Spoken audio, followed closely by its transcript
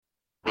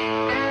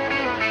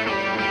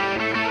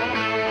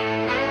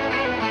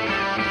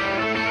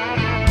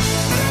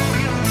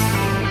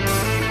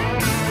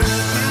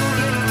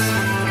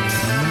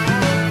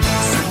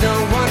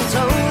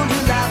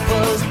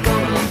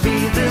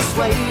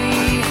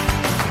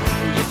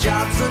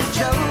job's a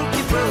joke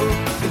you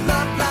broke. Your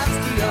love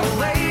life's the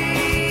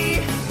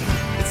away.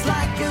 It's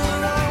like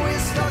you're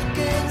always stuck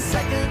in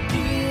second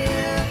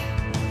gear.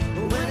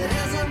 When it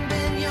hasn't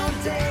been your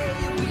day,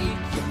 your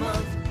week, your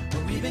month,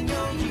 or even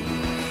your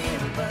year.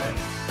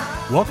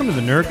 But Welcome to the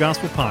Nerd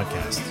Gospel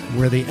Podcast,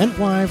 where the Ent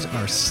wives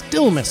are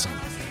still missing.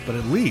 but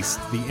at least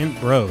the Ent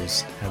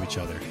bros have each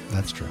other.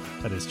 That's true.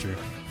 That is true.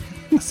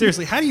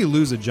 Seriously, how do you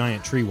lose a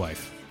giant tree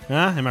wife?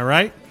 Huh? Am I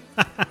right?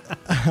 Do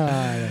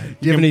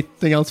you have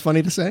anything else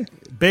funny to say?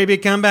 Baby,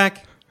 come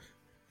back.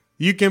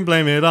 You can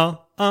blame it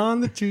all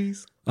on the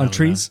trees. On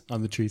trees?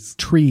 On the trees.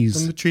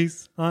 Trees. On the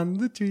trees. On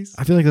the trees.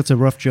 I feel like that's a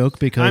rough joke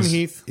because I'm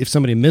Heath. if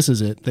somebody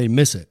misses it, they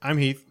miss it. I'm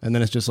Heath. And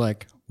then it's just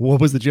like,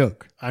 what was the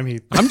joke? I'm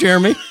Heath. I'm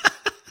Jeremy.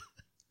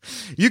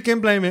 You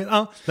can blame it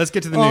all. Let's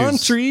get to the news. On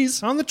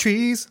trees. On the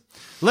trees.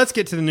 Let's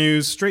get to the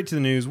news. Straight to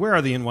the news. Where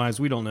are the Ent wives?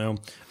 We don't know.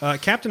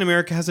 Captain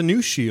America has a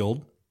new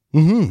shield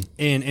in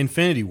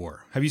Infinity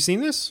War. Have you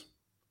seen this?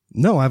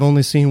 No, I've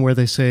only seen where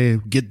they say,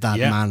 get that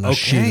man a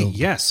shield.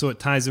 Yes, so it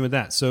ties in with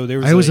that. So there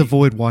was I always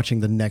avoid watching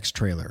the next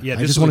trailer. Yeah,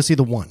 I just want to see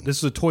the one. This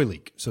is a toy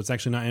leak, so it's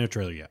actually not in a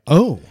trailer yet.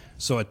 Oh.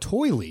 So a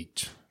toy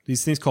leaked.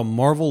 These things called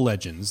Marvel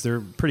Legends.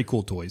 They're pretty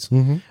cool toys.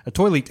 Mm-hmm. A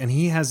toy leaked, and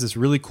he has this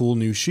really cool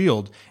new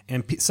shield.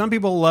 And some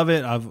people love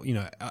it.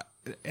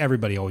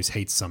 Everybody always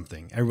hates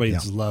something. Everybody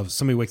just loves.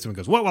 Somebody wakes up and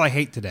goes, "What will I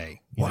hate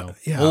today?" You know,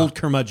 old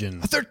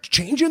curmudgeon. They're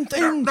changing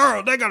things.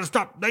 No, they got to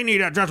stop. They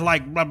need it just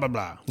like blah blah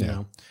blah. You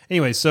know.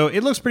 Anyway, so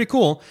it looks pretty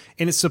cool,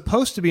 and it's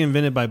supposed to be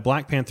invented by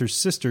Black Panther's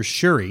sister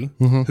Shuri,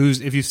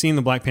 who's, if you've seen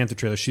the Black Panther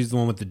trailer, she's the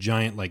one with the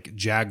giant like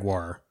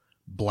jaguar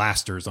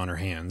blasters on her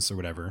hands or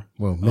whatever.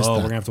 Whoa, missed that.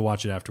 We're gonna have to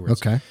watch it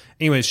afterwards. Okay.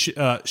 Anyways,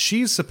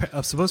 she's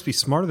supposed to be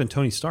smarter than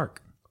Tony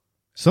Stark.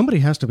 Somebody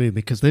has to be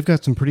because they've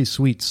got some pretty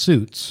sweet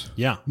suits.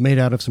 Yeah. Made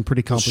out of some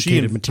pretty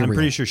complicated material. I'm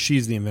pretty sure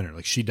she's the inventor.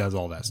 Like she does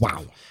all that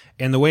stuff. Wow.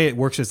 And the way it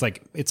works is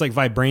it's like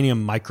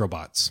vibranium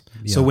microbots.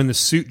 Yeah. So when the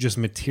suit just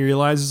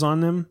materializes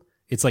on them,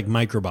 it's like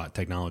microbot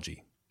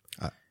technology.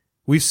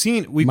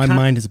 My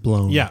mind is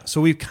blown. Yeah. So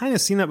we've kind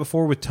of seen that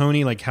before with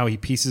Tony, like how he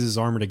pieces his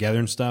armor together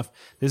and stuff.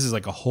 This is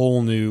like a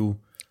whole new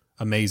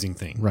amazing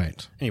thing.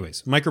 Right.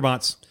 Anyways,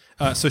 microbots.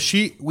 So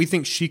we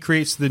think she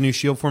creates the new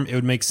shield for him. It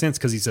would make sense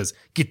because he says,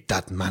 "Get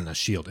that man a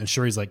shield," and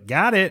Shuri's like,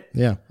 "Got it."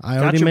 Yeah, I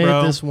already made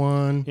this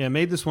one. Yeah,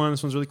 made this one.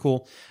 This one's really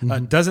cool.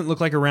 Doesn't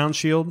look like a round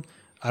shield.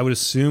 I would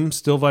assume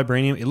still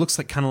vibranium. It looks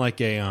like kind of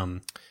like a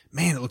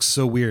man. It looks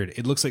so weird.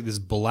 It looks like this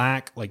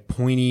black, like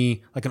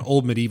pointy, like an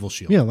old medieval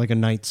shield. Yeah, like a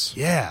knight's.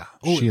 Yeah.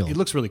 Shield. It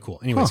looks really cool.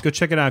 Anyways, go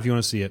check it out if you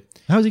want to see it.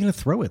 How is he going to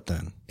throw it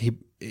then? He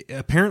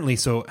apparently.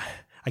 So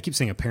I keep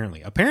saying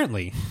apparently.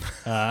 Apparently,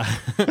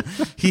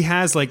 he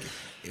has like.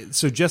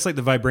 So just like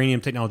the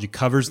vibranium technology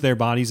covers their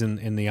bodies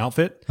in the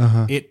outfit,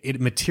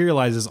 it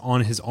materializes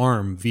on his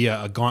arm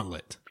via a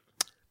gauntlet.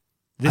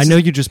 I know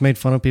you just made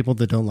fun of people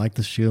that don't like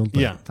the shield,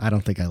 but I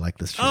don't think I like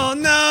this shield. Oh,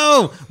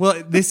 no!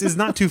 Well, this is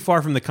not too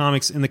far from the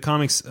comics. In the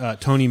comics,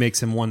 Tony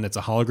makes him one that's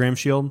a hologram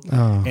shield,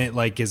 and it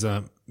like is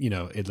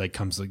it like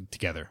comes like,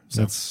 together.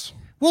 So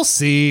we'll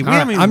see.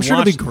 I'm sure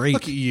it'll be great.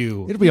 Look at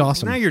you. It'll be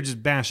awesome. Now you're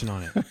just bashing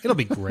on it. It'll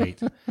be great.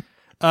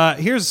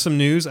 Here's some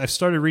news. I've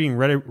started reading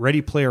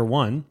Ready Player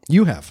One.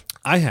 You have?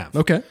 I have.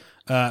 Okay.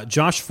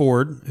 Josh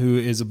Ford, who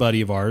is a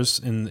buddy of ours,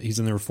 and he's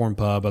in the Reform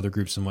Pub, other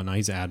groups and whatnot.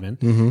 He's an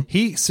admin.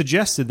 He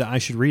suggested that I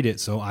should read it,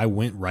 so I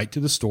went right to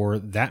the store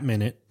that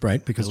minute.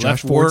 Right, because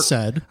Josh Ford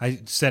said... I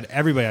said,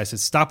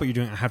 stop what you're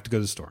doing. I have to go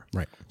to the store.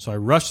 Right. So I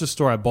rushed to the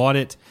store. I bought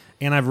it,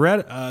 and I've read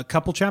a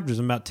couple chapters.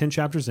 I'm about 10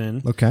 chapters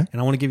in. Okay.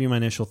 And I want to give you my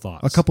initial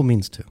thoughts. A couple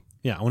means two.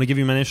 Yeah, I want to give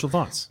you my initial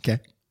thoughts.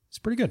 Okay. It's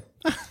pretty good.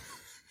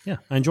 Yeah,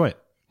 I enjoy it.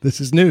 This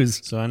is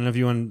news. So I don't know if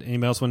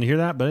anybody else wanted to hear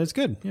that, but it's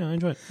good. Yeah, I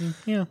enjoy it.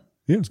 Yeah.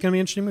 It's going to be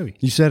an interesting movie.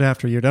 You said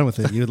after you're done with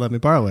it, you would let me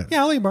borrow it.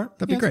 Yeah, I'll let you borrow it.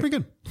 That'd be great. It's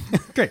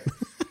pretty good. Great.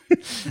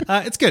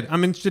 It's good.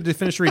 I'm interested to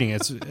finish reading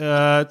it.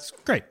 It's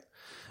great.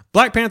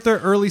 Black Panther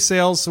early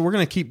sales. So we're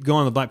going to keep going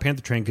on the Black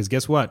Panther train because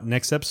guess what?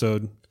 Next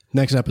episode,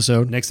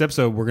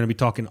 we're going to be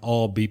talking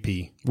all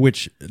BP.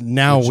 Which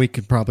we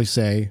could probably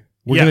say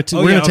we're going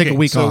to take a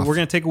week off. So we're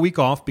going to take a week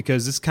off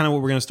because this is kind of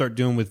what we're going to start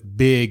doing with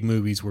big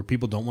movies where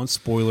people don't want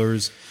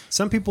spoilers.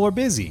 Some people are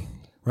busy.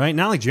 Right?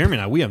 Not like Jeremy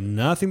and I. We have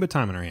nothing but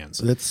time on our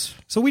hands.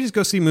 So we just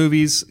go see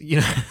movies.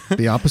 You know,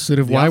 the opposite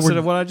of why we're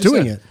what I just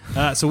doing said.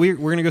 it. So we're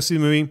going to go see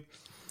the movie,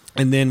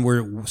 and then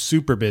we're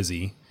super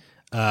busy,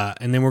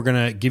 and then we're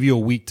going to give you a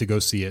week to go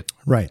see it.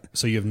 Right.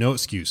 So you have no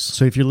excuse.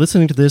 So if you're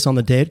listening to this on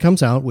the day it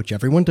comes out, which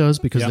everyone does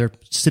because they're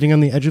sitting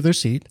on the edge of their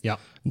seat,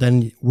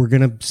 then we're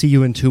going to see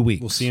you in 2 weeks.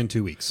 We'll see you in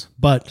 2 weeks.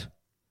 But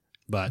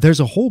there's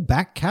a whole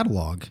back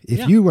catalog.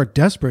 If you are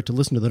desperate to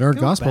listen to the Nerd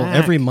Gospel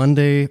every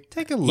Monday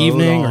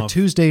evening or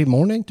Tuesday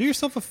morning, do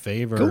yourself a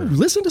favor. Go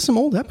listen to some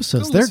old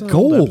episodes. They're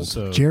gold,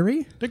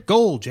 Jerry. They're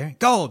gold, Jerry.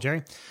 Gold,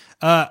 Jerry.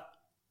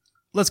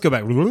 Let's go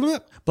back.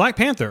 Black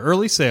Panther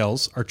early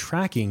sales are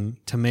tracking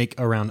to make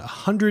around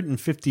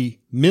 150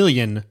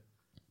 million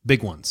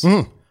big ones.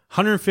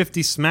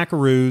 150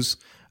 smackaroos,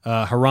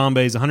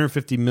 Harambe's,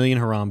 150 million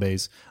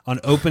Harambe's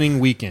on opening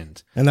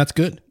weekend. And that's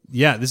good.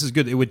 Yeah, this is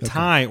good. It would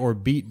tie or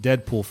beat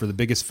Deadpool for the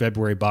biggest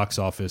February box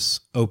office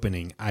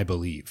opening, I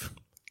believe.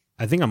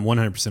 I think I'm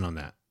 100% on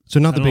that. So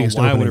not the biggest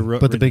opening,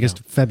 but the biggest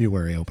down.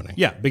 February opening.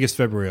 Yeah, biggest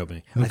February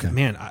opening. Okay.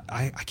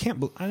 I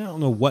can't. I don't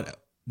know what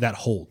that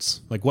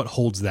holds. Like what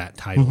holds that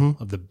title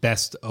of the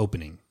best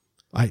opening.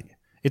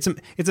 It's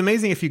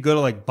amazing if you go to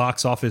like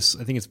box office.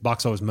 I think it's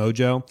Box Office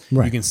Mojo.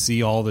 Right. You can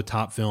see all the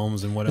top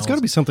films and what else. It's got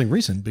to be something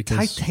recent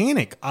because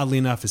Titanic, oddly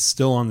enough, is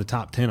still on the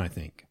top 10. I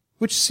think,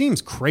 which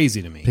seems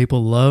crazy to me.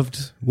 People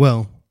loved.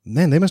 Well,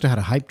 man, they must have had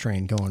a hype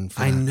train going.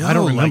 For I that. know. I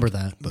don't remember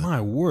that. But. My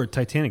word,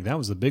 Titanic, that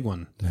was the big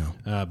one.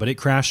 No, but it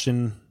crashed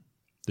in.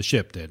 The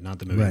ship did, not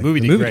the movie. Right. The movie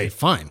did great. Did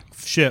fine.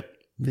 Ship,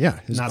 yeah,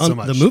 not so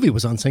much. The movie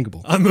was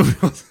unsinkable.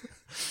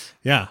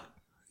 Yeah.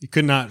 You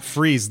could not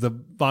freeze the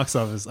box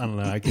office. I don't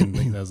know. I couldn't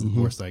think that was the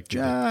worst I could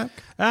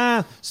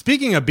Jack.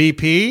 Speaking of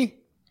BP,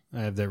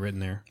 I have that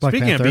written there. Black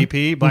Speaking Panther. of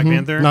BP, Black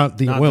Panther. Not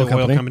the oil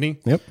company.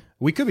 Yep.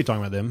 We could be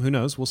talking about them. Who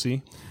knows? We'll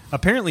see.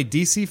 Apparently,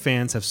 DC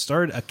fans have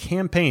started a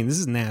campaign. This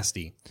is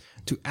nasty.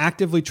 To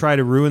actively try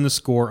to ruin the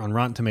score on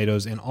Rotten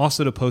Tomatoes and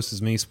also to post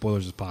as many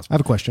spoilers as possible. I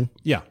have a question.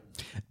 Yeah.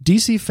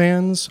 DC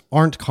fans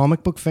aren't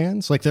comic book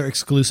fans? Like they're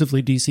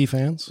exclusively DC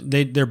fans?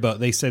 They're both.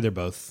 They say they're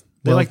both.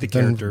 They like the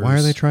characters. Why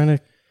are they trying to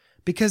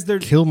Because they're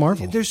kill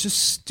Marvel? There's this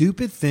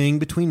stupid thing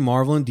between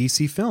Marvel and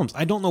DC films.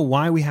 I don't know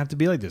why we have to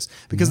be like this.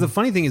 Because the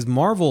funny thing is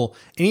Marvel,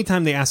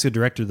 anytime they ask a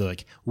director, they're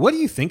like, what do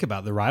you think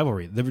about the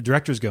rivalry? The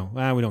directors go,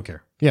 we don't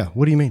care. Yeah,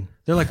 what do you mean?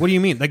 They're like, what do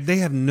you mean? Like they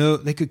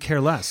could care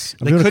less.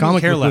 I'm they doing a couldn't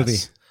comic care book less.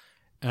 movie.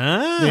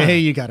 Hey,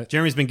 you got it.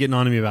 Jeremy's been getting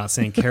on to me about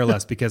saying care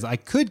less because I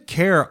could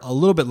care a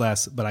little bit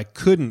less, but I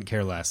couldn't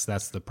care less.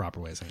 That's the proper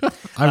way of saying it.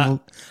 I'm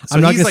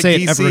not going to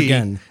say it ever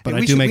again, but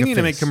I do make a face. We need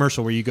to make a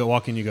commercial where you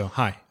walk in, you go,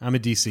 hi, I'm a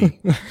DC.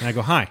 And I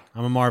go, hi,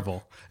 I'm a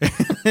Marvel.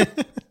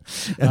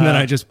 And then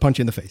I just punch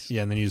you in the face.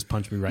 Yeah, and then you just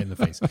punch me right in the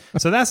face.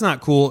 So that's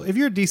not cool. If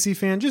you're a DC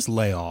fan, just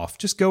lay off.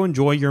 Just go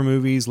enjoy your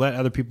movies. Let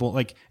other people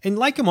like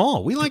them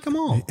all. We like them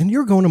all. And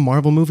you're going to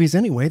Marvel movies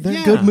anyway.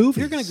 They're good movies.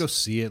 You're going to go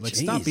see it. Like,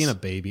 stop being a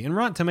baby. And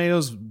Rotten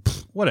Tomatoes,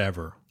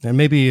 whatever. And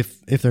maybe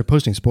if they're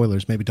posting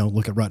spoilers, maybe don't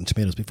look at Rotten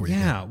Tomatoes before you go.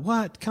 Yeah,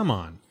 what? Come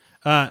on.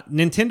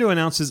 Nintendo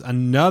announces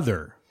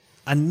another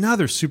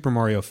Super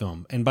Mario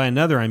film. And by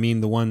another, I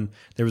mean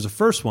there was a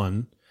first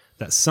one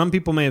that some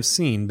people may have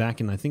seen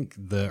back in, I think,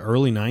 the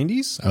early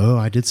 90s. Oh,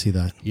 I did see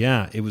that.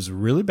 Yeah, it was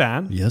really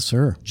bad. Yes,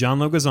 sir. John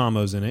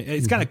Leguizamo's in it.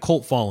 It's got a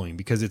cult following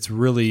because it's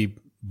really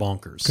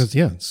bonkers. Because,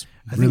 it's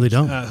really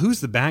dumb.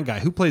 Who's the bad guy?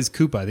 Who plays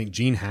Koopa? I think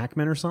Gene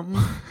Hackman or something?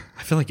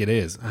 I feel like it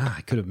is.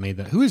 I could have made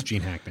that. Who is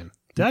Gene Hackman?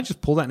 Did I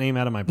just pull that name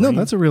out of my brain? No,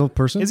 that's a real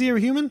person. Is he a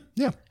human?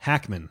 Yeah.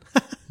 Hackman.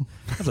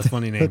 That's a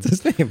funny name. That's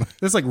his name.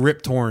 That's like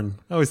Rip Torn.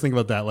 I always think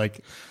about that.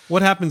 Like,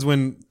 what happens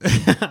when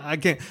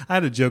I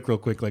had a joke real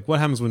quick. Like, what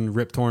happens when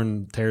Rip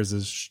Torn tears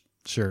his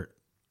shirt?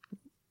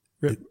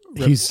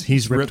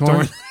 He's Rip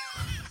Torn.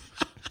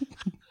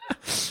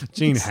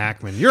 Gene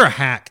Hackman. You're a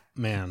hack,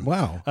 man.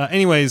 Wow.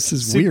 Anyways,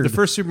 this is weird. The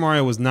first Super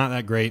Mario was not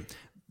that great.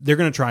 They're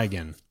going to try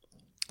again.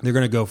 They're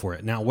going to go for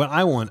it. Now, what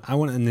I want a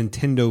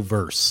Nintendo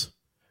verse.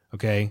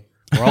 Okay?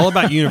 We're all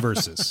about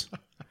universes.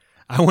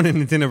 I want a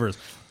Nintendo verse.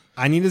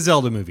 I need a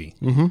Zelda movie.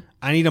 Mm-hmm.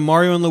 I need a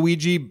Mario and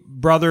Luigi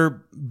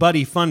brother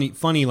buddy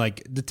funny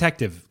like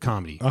detective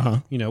comedy.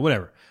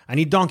 Whatever. I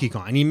need Donkey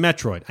Kong. I need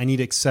Metroid. I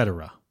need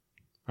etc.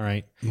 All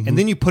right. Mm-hmm. And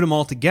then you put them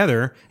all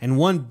together in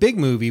one big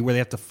movie where they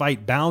have to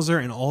fight Bowser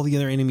and all the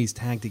other enemies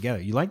tagged together.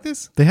 You like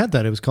this? They had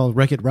that. It was called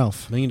Wreck-It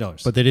Ralph. $1 million.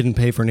 But they didn't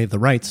pay for any of the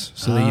rights,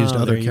 so they used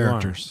other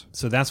characters.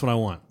 So that's what I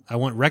want. I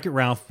want Wreck-It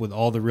Ralph with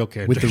all the real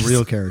characters. With the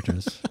real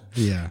characters.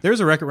 Yeah. There's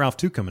a Wreck-It Ralph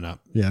 2 coming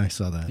up. Yeah, I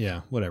saw that.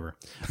 Yeah, whatever.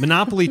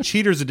 Monopoly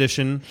Cheaters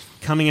Edition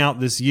coming out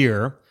this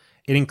year.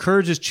 It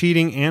encourages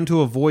cheating and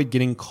to avoid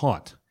getting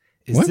caught.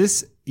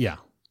 Yeah,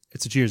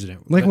 it's a Cheaters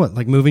Edition. Like what?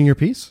 Like moving your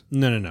piece?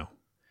 No.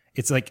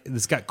 It's like,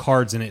 it's got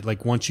cards in it,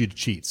 like wants you to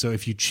cheat. So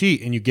if you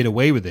cheat and you get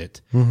away with it,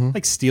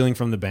 like stealing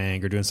from the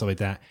bank or doing stuff like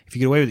that, if you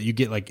get away with it, you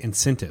get like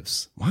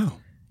incentives. Wow.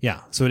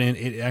 Yeah. So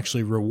it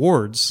actually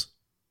rewards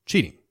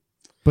cheating.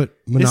 But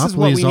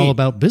Monopoly is all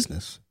about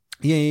business.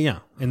 Yeah.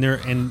 And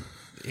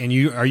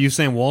are you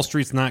saying Wall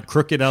Street's not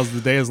crooked as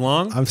the day is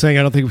long? I'm saying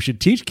I don't think we should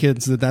teach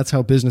kids that that's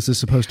how business is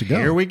supposed to go.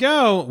 Here we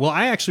go. Well,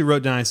 I actually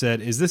wrote down, I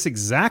said, is this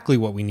exactly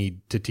what we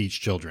need to teach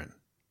children?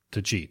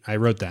 To cheat. I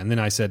wrote that. And then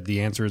I said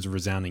the answer is a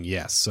resounding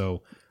yes.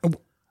 So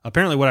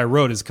apparently what I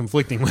wrote is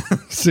conflicting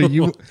with. So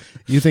you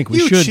think we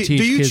should teach do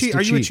you kids cheat? to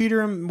Are cheat? you a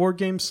cheater in board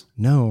games?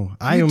 No.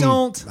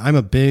 Don't. I'm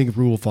a big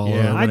rule follower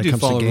when I it do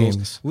comes follow to rules.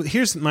 games. Well,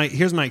 here's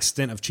my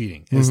extent of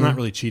cheating. And it's not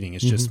really cheating.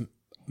 It's just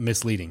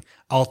misleading.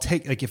 I'll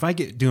take, like, if I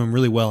get doing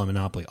really well in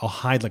Monopoly, I'll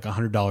hide like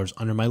 $100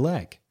 under my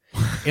leg.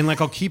 And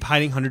like I'll keep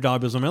hiding $100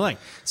 bills on my leg.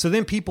 So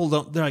then people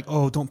they're like,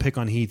 oh, don't pick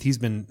on Heath. He's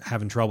been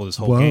having trouble this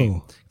whole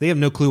game. They have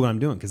no clue what I'm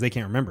doing because they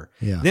can't remember.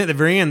 Yeah. Then at the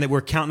very end, that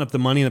we're counting up the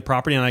money and the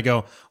property, and I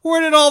go,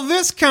 where did all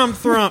this come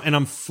from? And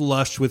I'm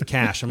flushed with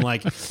cash. I'm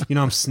like,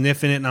 I'm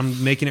sniffing it and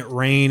I'm making it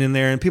rain in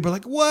there, and people are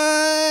like,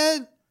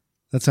 what?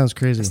 That sounds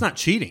crazy. It's not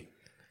cheating.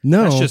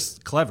 No, that's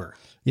just clever.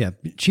 Yeah,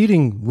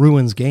 cheating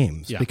ruins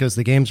games Yeah. because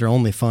the games are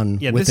only fun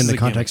within the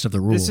context of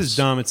the rules. This is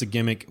dumb. It's a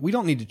gimmick. We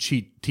don't need to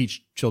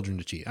teach children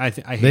to cheat. I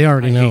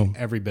hate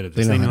every bit of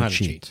this. They know how to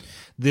cheat.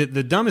 The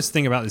dumbest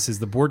thing about this is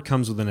the board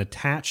comes with an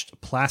attached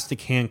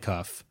plastic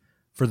handcuff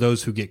for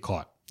those who get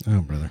caught.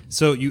 Oh, brother.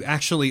 So you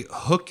actually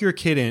hook your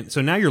kid in.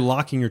 So now you're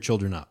locking your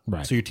children up.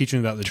 Right. So you're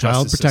teaching them about the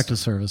Child justice Protective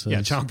system. Services.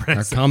 Yeah, Child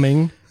Protective are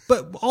coming.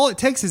 But all it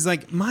takes is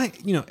like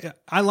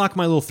I lock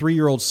my little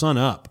 3-year-old son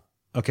up.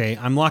 Okay,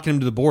 I'm locking him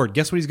to the board.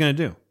 Guess what he's going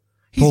to do?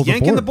 He's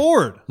yanking the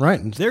board.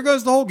 Right. There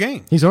goes the whole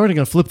game. He's already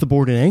going to flip the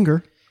board in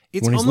anger.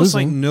 It's when he's almost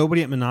like losing.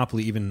 nobody at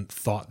Monopoly even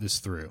thought this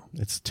through.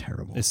 It's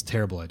terrible. It's a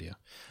terrible idea.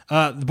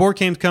 The board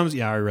game comes.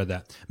 Yeah, I already read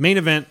that. Main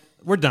event.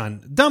 We're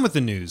done. Done with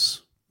the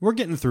news. We're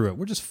getting through it.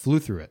 We just flew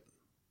through it.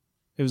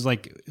 It was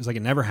like it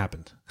never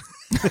happened.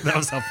 That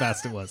was how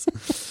fast it was.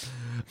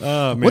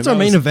 Man, what's our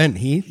main event,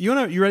 Heath? You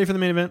ready for the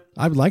main event?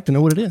 I would like to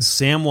know what it is.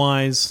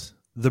 Samwise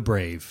the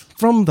Brave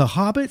From The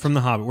Hobbit? from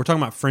The Hobbit. We're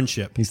talking about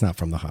friendship. He's not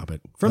from The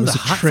Hobbit. From That the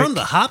was a trick. from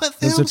the Hobbit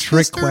It was films, a trick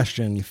mister?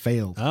 question. You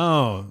failed.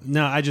 Oh,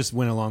 no, I just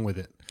went along with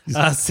it.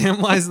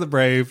 Samwise the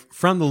Brave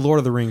from the Lord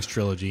of the Rings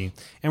trilogy.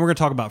 And we're going to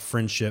talk about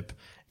friendship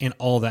and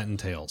all that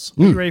entails.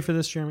 Are you ready for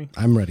this, Jeremy?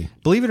 I'm ready.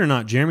 Believe it or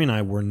not, Jeremy and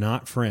I were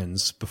not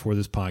friends before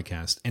this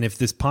podcast. And if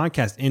this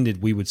podcast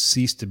ended, we would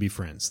cease to be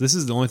friends. This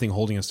is the only thing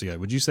holding us together.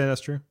 Would you say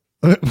that's true?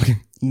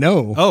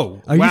 No.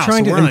 Oh, Are wow. you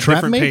trying So we're to on a entrap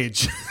different me?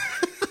 page.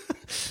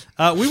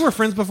 We were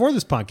friends before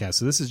this podcast,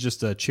 so this is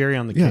just a cherry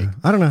on the Yeah. cake.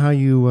 I don't know how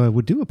you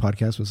would do a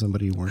podcast with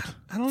somebody you weren't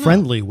don't know.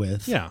 friendly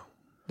with. Yeah.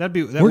 That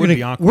would We're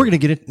be awkward. going to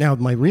get it. Now,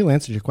 my real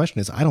answer to your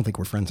question is I don't think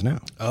we're friends now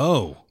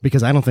Oh,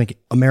 because I don't think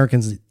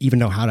Americans even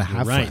know how to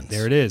have right. friends.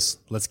 There it is.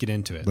 Let's get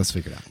into it. Let's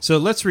figure it out. So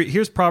let's read.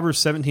 Here's Proverbs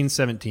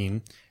 17:17.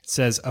 It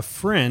says, "A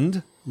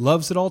friend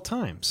loves at all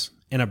times,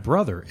 and a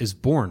brother is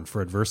born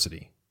for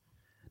adversity."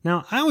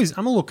 Now, I'm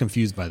a little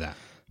confused by that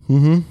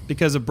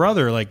because a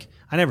brother, like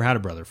I never had a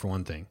brother for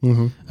one thing.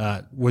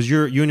 Was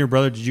you and your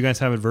brother? Did you guys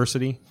have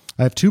adversity?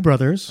 I have two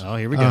brothers. Oh,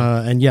 here we go.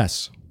 And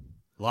yes,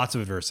 Lots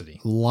of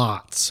adversity.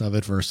 lots of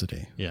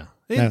adversity. Yeah,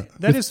 Now,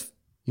 that is.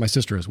 My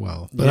sister as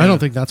well. But Yeah. I don't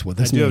think that's what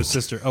I this do have a means.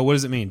 sister. Oh, what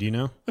does it mean? Do you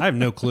know? I have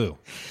no clue.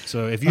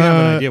 So if you have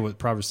an idea what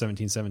Proverbs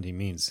 17:17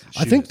 means,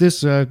 I shoot think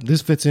us.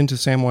 this fits into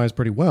Samwise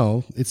pretty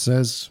well. It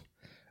says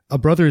a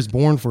brother is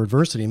born for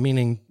adversity,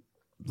 meaning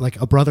like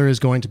a brother is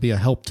going to be a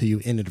help to you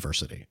in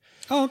adversity.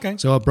 Oh, okay.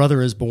 So a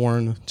brother is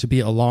born to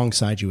be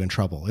alongside you in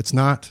trouble. It's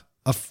not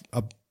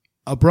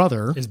a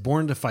brother. Is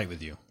born to fight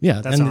with you.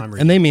 Yeah, that's how I'm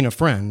reading. and they mean a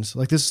friend.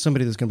 Like this is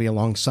somebody that's going to be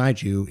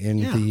alongside you in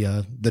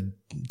the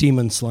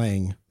demon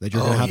slaying that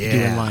you're going to have to do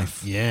in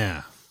life.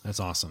 Yeah, that's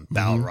awesome.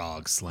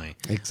 Balrog slaying.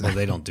 Exactly. Well,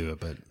 they don't do it,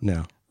 but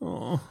No.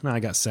 oh, now I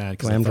got sad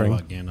because I thought Glamdring.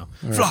 about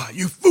Gandalf. Fly,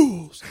 you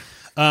fools!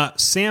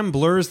 Sam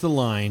blurs the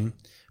line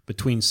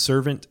between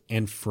servant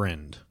and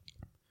friend.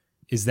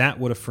 Is that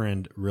what a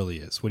friend really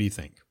is? What do you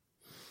think?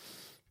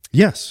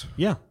 Yes.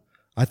 Yeah.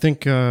 I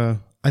think a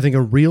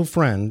real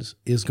friend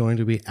is going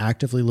to be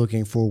actively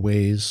looking for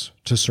ways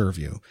to serve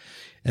you.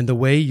 And the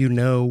way you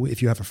know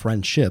if you have a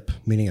friendship,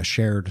 meaning a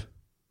shared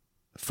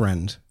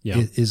friend,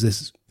 is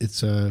this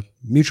it's a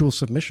mutual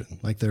submission.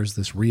 Like there's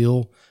this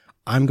real,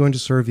 I'm going to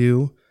serve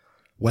you,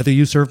 whether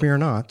you serve me or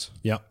not.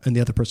 Yeah. And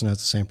the other person has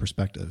the same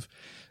perspective.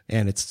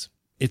 And it's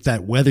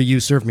that whether you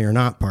serve me or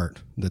not part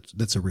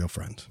that's a real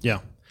friend. Yeah.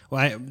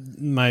 Well,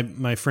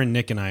 my friend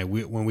Nick and I,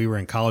 when we were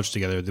in college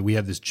together, we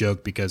had this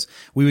joke because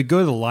we would go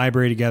to the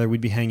library together, we'd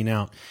be hanging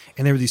out,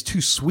 and there were these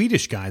two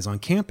Swedish guys on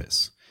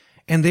campus,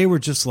 and they were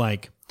just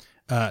like,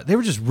 they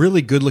were just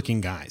really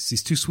good-looking guys,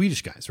 these two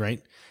Swedish guys,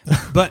 right?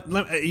 But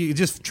you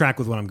just track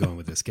with what I'm going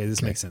with this, okay?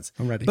 This makes sense.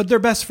 I'm ready. But they're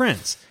best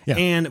friends, Yeah.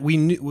 and we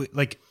knew,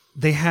 like,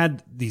 they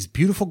had these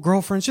beautiful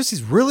girlfriends, just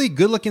these really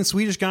good-looking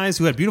Swedish guys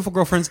who had beautiful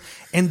girlfriends,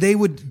 and they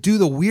would do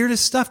the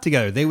weirdest stuff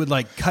together. They would,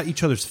 like, cut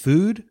each other's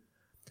food.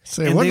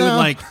 Say And what they now?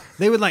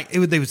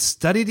 would they would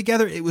study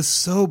together. It was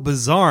so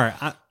bizarre.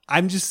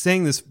 I'm just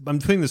saying this. I'm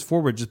putting this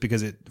forward just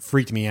because it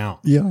freaked me out.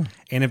 Yeah.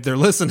 And if they're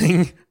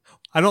listening,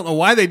 I don't know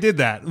why they did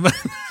that. But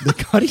They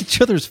cut each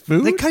other's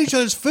food? they cut each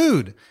other's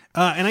food.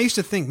 And I used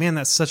to think, man,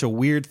 that's such a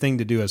weird thing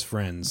to do as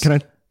friends.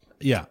 Can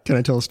Yeah.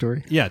 I tell a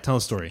story? Yeah. Tell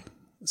a story.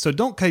 So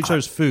don't cut each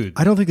other's food.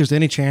 I don't think there's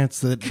any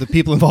chance that the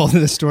people involved in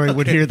this story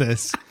would hear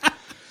this.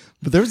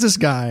 But there was this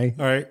guy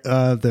All right.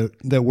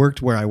 that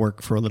worked where I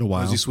work for a little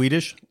while. Was he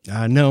Swedish?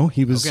 No,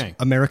 he was Okay.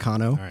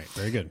 Americano. All right.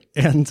 Very good.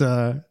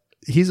 And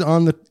he's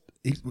on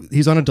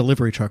a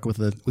delivery truck with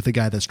the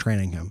guy that's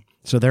training him.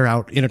 So they're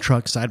out in a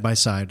truck side by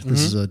side.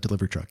 This is a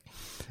delivery truck.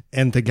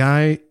 And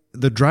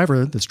the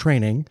driver that's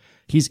training,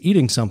 he's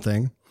eating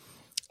something.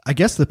 I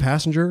guess the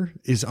passenger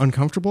is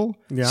uncomfortable.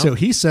 Yeah. So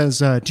he says,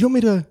 do you want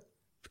me to,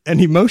 and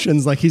he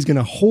motions like he's going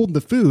to hold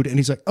the food. And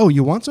he's like, oh,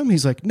 you want some?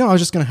 He's like, no, I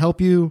was just going to help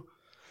you.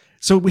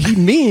 So he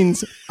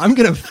means I'm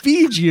going to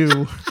feed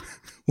you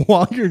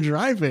while you're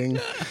driving.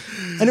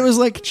 And it was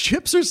like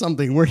chips or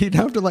something where he'd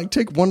have to like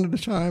take one at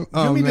a time. You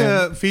want me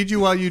to feed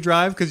you while you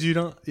drive? Because you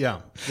don't.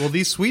 Yeah. Well,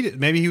 these Swedish,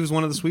 maybe he was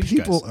one of the Swedish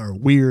People guys. are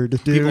weird,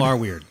 dude. People are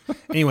weird.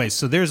 Anyway,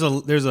 so there's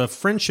a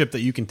friendship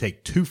that you can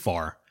take too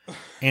far.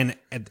 and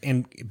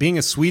being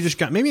a Swedish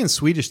guy, maybe in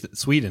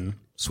Sweden.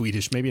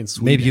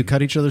 Maybe you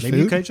cut each other's Maybe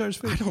food? you cut each other's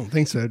food. I don't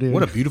think so, dude.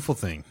 What a beautiful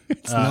thing.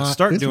 not.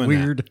 Start It's doing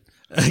weird.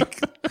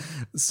 that.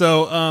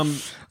 So,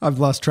 I've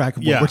lost track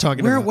of what we're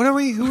talking about. What are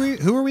we?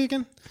 Who are we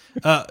again?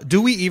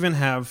 Do we even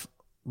have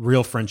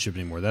real friendship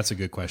anymore? That's a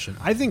good question.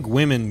 I think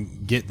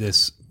women get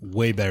this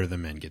way better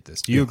than men get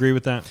this. Do you agree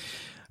with that?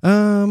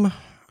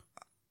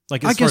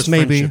 Like, I guess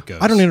maybe.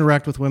 Goes. I don't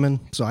interact with women,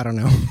 so I don't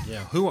know.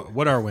 Yeah.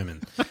 What are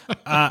women?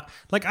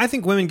 Like, I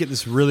think women get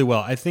this really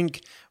well. I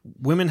think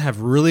women have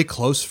really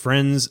close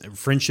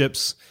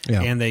friendships,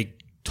 and they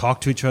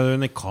talk to each other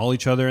and they call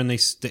each other and they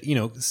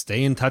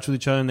stay in touch with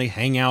each other and they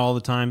hang out all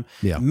the time.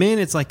 Yeah. Men,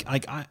 it's like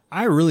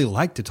I really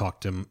like to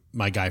talk to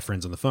my guy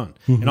friends on the phone,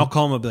 and I'll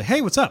call them and be like,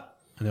 "Hey, what's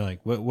up?" And they're like,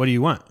 "What do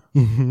you want?"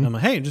 And I'm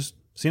like, "Hey, just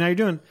seeing how you're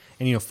doing."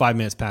 And 5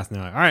 minutes pass and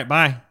they're like, "All right,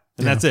 bye."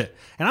 And that's it.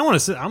 And I want to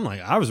sit. I'm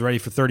like, I was ready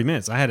for 30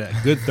 minutes. I had a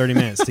good 30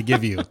 minutes to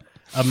give you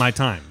of my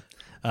time.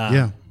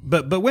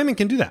 But women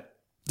can do that.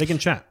 They can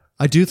chat.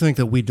 I do think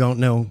that we don't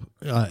know,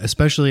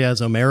 especially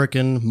as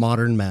American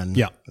modern men,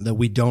 that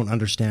we don't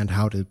understand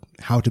how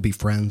to be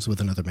friends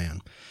with another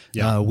man.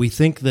 Yeah. We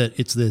think that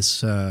it's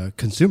this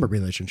consumer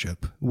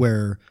relationship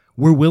where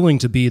we're willing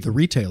to be the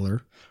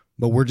retailer,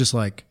 but we're just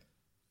like,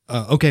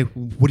 okay,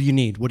 what do you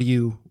need?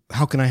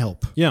 How can I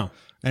help? Yeah.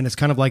 And it's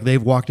kind of like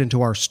they've walked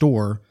into our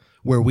store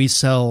where we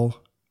sell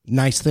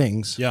nice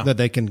things that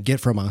they can get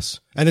from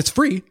us. And it's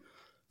free.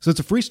 So it's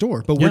a free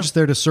store, but we're just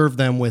there to serve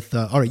them with,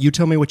 all right, you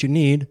tell me what you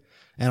need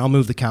and I'll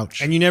move the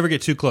couch. And you never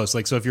get too close.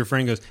 Like, so if your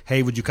friend goes,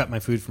 "Hey, would you cut my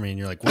food for me?" And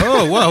you're like,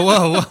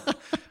 whoa.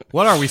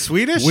 What are we,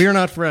 Swedish? We're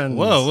not friends.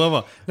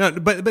 Whoa. No,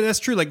 but that's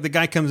true. Like, the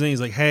guy comes in, he's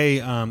like,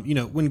 "Hey,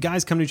 when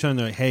guys come to each other and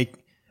they're like, hey,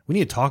 we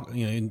need to talk,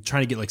 and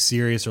trying to get like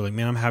serious or like,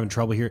 man, I'm having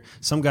trouble here."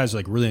 Some guys are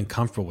like really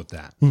uncomfortable with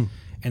that.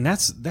 And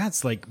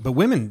that's like, but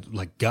women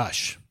like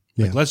gush.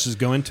 Like, let's just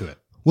go into it.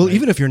 Well,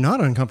 even if you're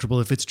not uncomfortable,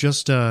 if it's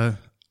just,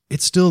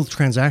 it's still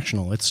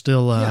transactional. It's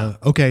still,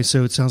 okay,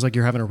 so it sounds like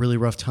you're having a really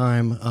rough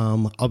time.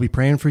 I'll be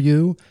praying for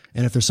you.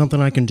 And if there's something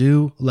I can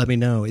do, let me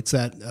know. It's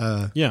that,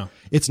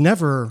 it's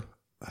never,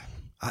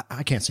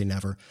 I can't say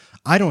never.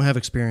 I don't have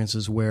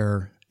experiences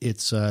where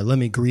it's, let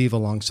me grieve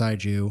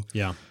alongside you.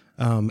 Yeah.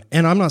 And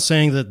I'm not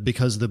saying that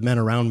because the men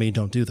around me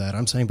don't do that.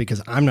 I'm saying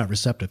because I'm not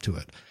receptive to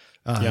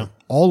it.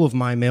 All of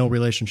my male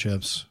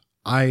relationships,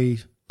 I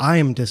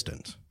am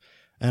distant.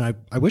 And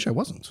I wish I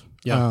wasn't.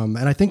 Yeah. And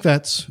I think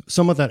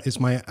some of that is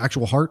my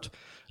actual heart.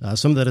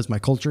 Some of that is my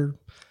culture.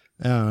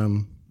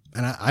 And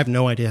I have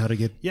no idea how to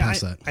get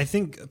past that. I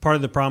think part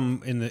of the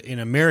problem in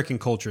American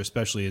culture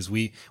especially is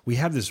we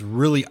have this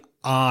really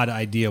odd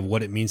idea of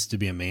what it means to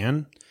be a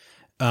man.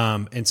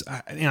 And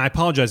I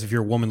apologize if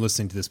you're a woman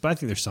listening to this, but I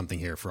think there's something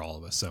here for all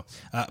of us. So,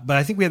 but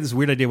I think we have this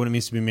weird idea of what it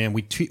means to be a man.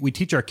 We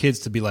teach our kids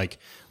to be like,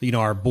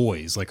 our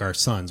boys, like our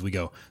sons. We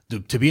go,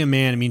 to be a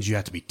man, it means you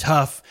have to be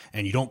tough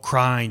and you don't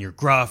cry and you're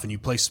gruff and you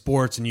play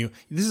sports and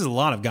this is a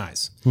lot of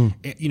guys,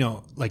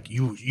 like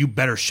you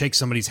better shake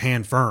somebody's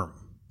hand firm.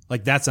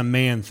 Like, that's a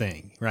man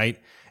thing.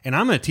 Right. And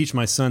I'm going to teach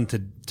my son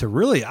to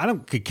really,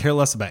 could care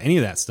less about any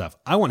of that stuff.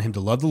 I want him to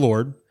love the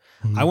Lord.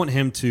 I want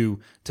him to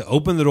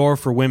open the door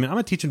for women. I'm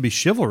going to teach him to be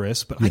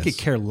chivalrous, but I could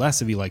care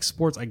less if he likes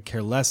sports. I could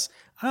care less.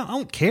 I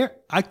don't care.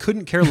 I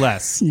couldn't care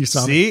less. You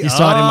saw See? it. You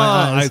saw it in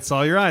my eyes. I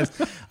saw your eyes.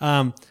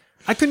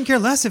 I couldn't care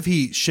less if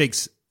he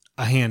shakes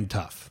a hand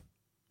tough,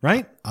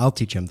 right? I'll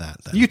teach him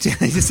that. Then. You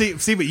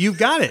see, but you've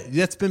got it.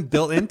 That's been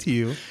built into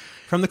you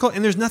from the culture.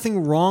 And there's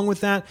nothing wrong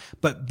with that.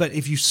 But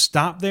if you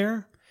stop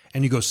there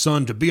and you go,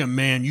 "Son, to be a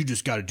man, you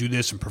just got to do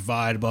this and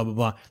provide, blah, blah,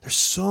 blah." There's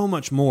so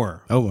much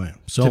more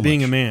to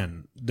being a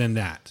man than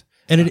that.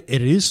 And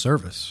it is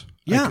service.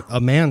 Yeah. Like, a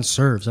man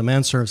serves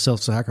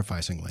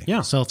self-sacrificingly. Yeah.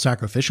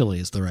 Self-sacrificially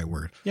is the right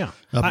word. Yeah.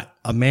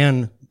 A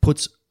man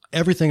puts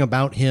everything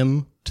about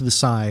him to the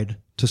side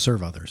to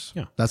serve others.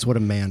 Yeah. That's what a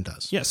man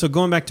does. Yeah. So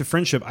going back to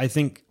friendship, I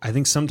think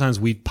sometimes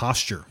we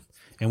posture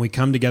and we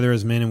come together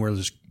as men and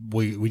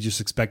we just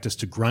expect us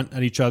to grunt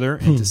at each other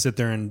and to sit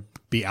there and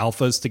be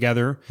alphas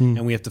together.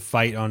 And we have to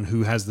fight on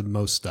who has the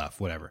most stuff,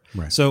 whatever.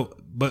 Right. So,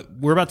 but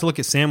we're about to look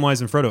at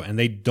Samwise and Frodo, and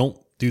they don't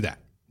do that.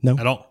 No.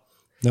 At all.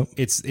 No.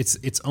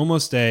 It's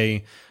almost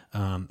a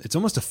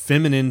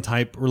feminine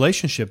type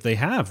relationship they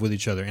have with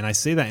each other. And I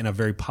say that in a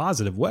very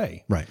positive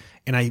way. Right.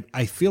 And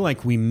I feel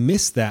like we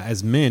miss that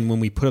as men when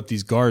we put up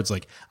these guards.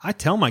 Like, I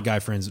tell my guy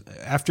friends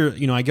after,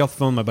 I get off the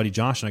phone with my buddy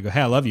Josh and I go, "Hey,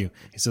 I love you."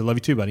 He said, "I love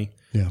you too, buddy."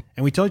 Yeah.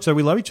 And we tell each other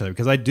we love each other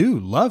because I do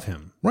love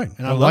him. Right.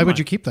 And why would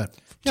you keep that to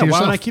yourself? Why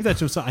would I keep that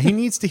to himself? He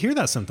needs to hear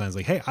that sometimes.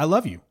 Like, "Hey, I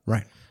love you."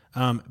 Right.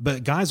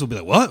 But guys will be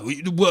like,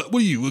 what are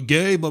you, a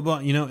gay, blah, blah,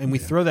 and we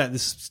throw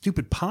this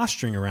stupid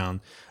posturing around.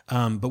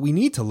 But we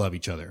need to love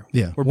each other.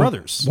 Yeah. We're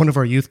brothers. One of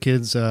our youth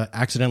kids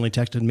accidentally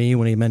texted me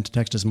when he meant to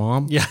text his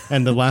mom. Yeah.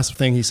 And the last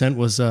thing he sent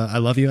was, "I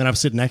love you." And I was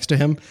sitting next to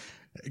him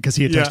because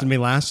he had texted me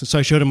last. So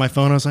I showed him my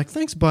phone. I was like,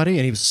 "Thanks, buddy."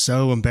 And he was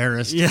so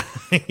embarrassed. Yeah.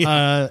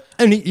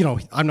 And he,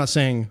 I'm not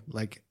saying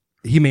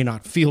he may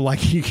not feel like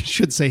he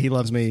should say he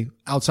loves me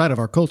outside of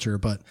our culture,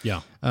 but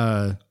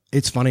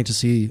it's funny to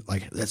see,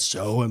 like, that's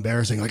so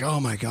embarrassing. Like, oh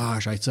my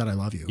gosh, I said I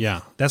love you.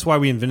 Yeah, that's why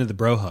we invented the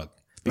bro hug.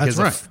 Because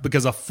That's right.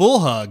 Because a full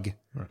hug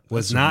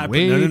was not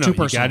way no. too You got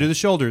personal. to do the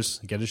shoulders.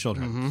 You got to do the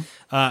shoulder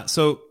hug.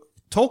 So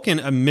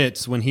Tolkien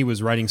admits when he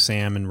was writing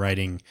Sam and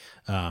writing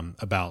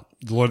about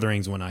the Lord of the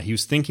Rings and whatnot, he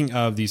was thinking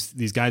of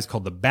these guys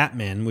called the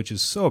Batmen, which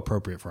is so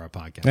appropriate for our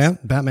podcast. Yeah,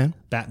 Batman.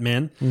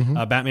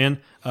 Batman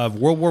of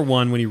World War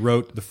I when he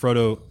wrote the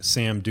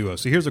Frodo-Sam duo.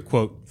 So here's a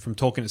quote from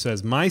Tolkien. It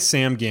says, "My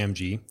Sam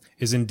Gamgee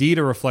is indeed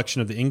a reflection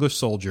of the English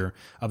soldier,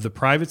 of the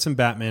privates and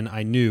Batmen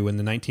I knew in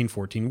the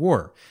 1914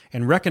 war,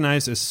 and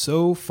recognized as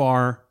so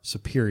far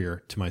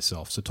superior to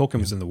myself." So Tolkien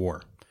was in the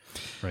war,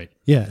 right?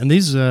 Yeah, and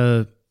these,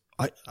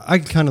 I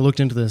kind of looked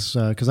into this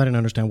because I didn't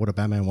understand what a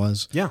Batman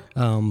was. Yeah.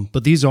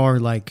 But these are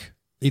like,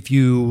 if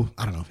you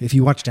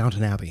watch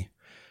Downton Abbey,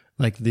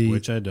 like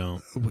Which I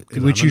don't.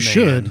 which you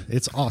should.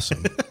 It's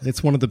awesome.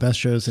 It's one of the best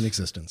shows in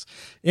existence.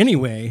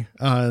 Anyway,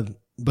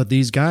 but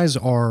these guys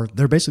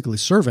they're basically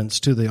servants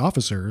to the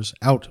officers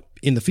out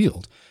in the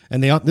field.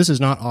 And this is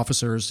not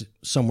officers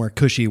somewhere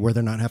cushy where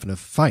they're not having to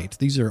fight.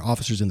 These are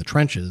officers in the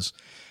trenches,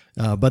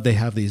 but they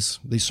have these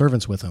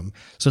servants with them.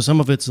 So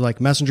some of it's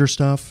like messenger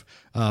stuff,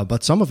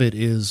 but some of it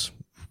is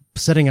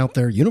setting out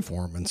their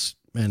uniform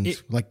and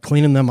like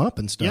cleaning them up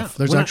and stuff. Yeah,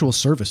 There's actual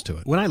service to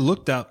it. When I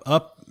looked up,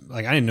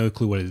 like I didn't know a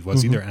clue what it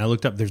was either, and I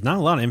looked up, there's not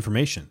a lot of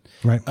information.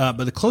 Right.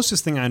 But the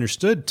closest thing I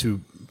understood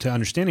to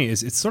understanding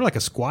is it's sort of like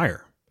a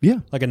squire.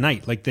 Yeah. Like a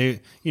knight. Like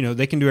they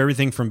can do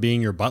everything from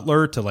being your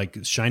butler to like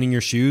shining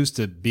your shoes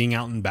to being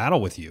out in battle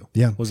with you.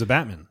 Yeah. Was a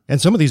Batman.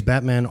 And some of these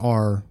Batmen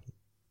are,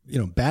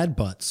 bad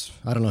butts.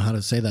 I don't know how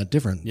to say that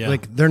different. Yeah.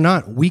 Like they're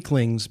not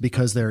weaklings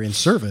because they're in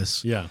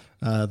service. Yeah.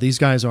 These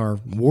guys are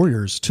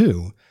warriors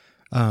too.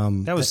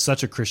 That was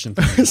such a Christian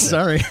thing. to say.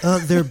 Sorry.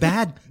 They're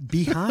bad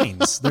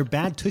behinds. They're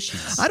bad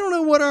tushies. I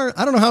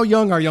don't know how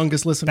young our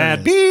youngest listener Bad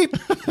is. beep.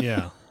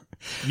 Yeah.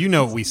 You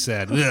know what we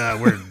said.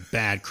 Ugh, we're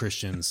bad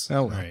Christians.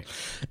 Oh, well. Right.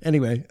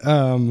 Anyway,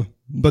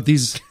 but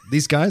these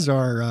guys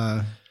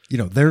are,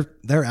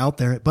 they're out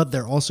there, but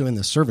they're also in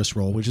the service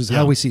role, which is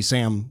how we see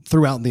Sam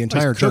throughout the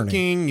entire He's journey.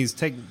 cooking. He's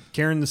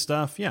carrying the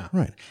stuff. Yeah.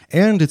 Right.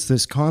 And it's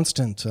this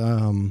constant,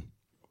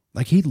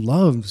 like he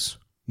loves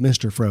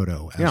Mr.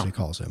 Frodo, as he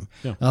calls him.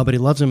 Yeah. But he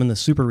loves him in the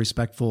super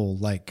respectful,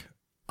 like,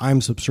 I'm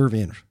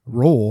subservient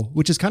role,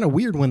 which is kind of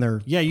weird when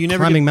they're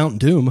climbing Mount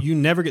Doom. You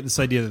never get this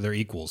idea that they're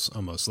equals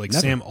almost. Like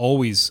Sam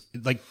always,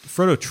 like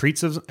Frodo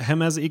treats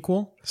him as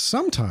equal.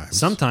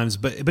 Sometimes,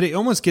 but it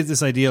almost gives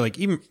this idea, like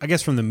even, I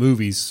guess from the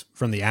movies,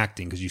 from the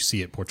acting, because you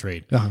see it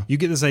portrayed, you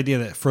get this idea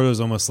that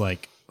Frodo's almost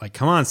like,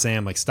 come on,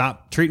 Sam, like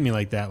stop treating me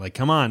like that. Like,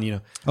 come on,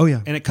 Oh,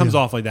 yeah. And it comes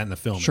off like that in the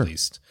film, at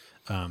least.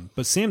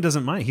 But Sam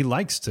doesn't mind. He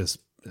likes to,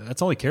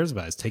 that's all he cares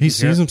about is taking He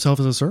care sees himself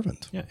as a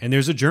servant. Yeah, and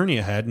there's a journey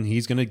ahead, and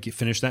he's going to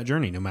finish that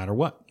journey no matter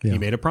what. Yeah. He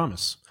made a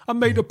promise. I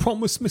made a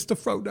promise, Mr.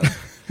 Frodo.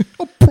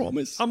 A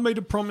promise. I made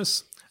a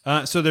promise.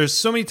 So there's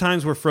so many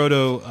times where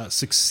Frodo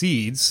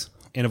succeeds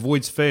and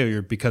avoids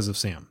failure because of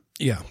Sam.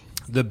 Yeah.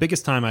 The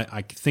biggest time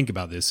I think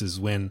about this is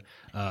when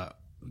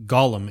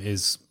Gollum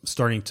is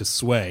starting to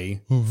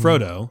sway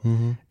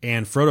Frodo,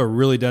 and Frodo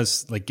really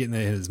does like get in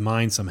his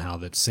mind somehow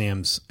that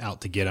Sam's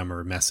out to get him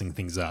or messing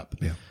things up.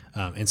 Yeah.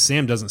 And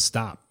Sam doesn't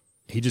stop.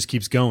 He just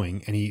keeps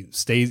going, and he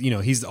stays,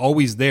 he's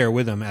always there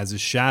with him as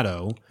his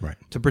shadow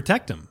to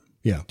protect him.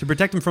 Yeah. To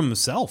protect him from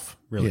himself,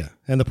 really. Yeah.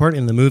 And the part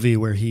in the movie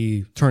where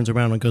he turns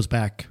around and goes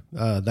back,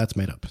 that's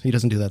made up. He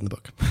doesn't do that in the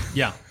book.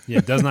 Yeah.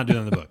 It does not do that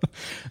in the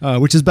book.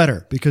 Which is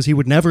better because he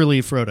would never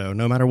leave Frodo,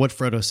 no matter what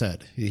Frodo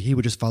said. He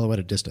would just follow at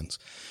a distance.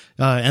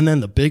 And then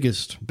the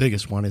biggest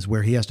one is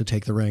where he has to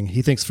take the ring.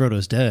 He thinks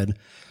Frodo's dead.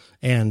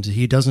 And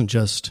he doesn't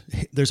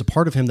there's a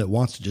part of him that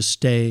wants to just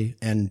stay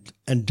and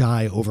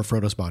die over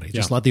Frodo's body.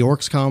 Just let the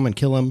orcs come and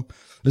kill him.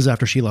 This is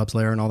after Shelob's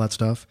lair and all that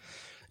stuff.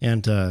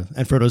 And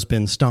Frodo's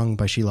been stung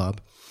by Shelob.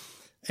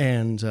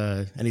 And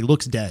he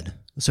looks dead.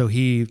 So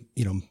he,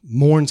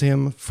 mourns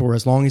him for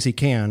as long as he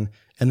can.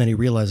 And then he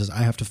realizes,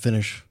 I have to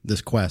finish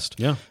this quest.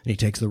 Yeah. And he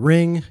takes the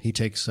ring. He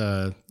takes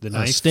the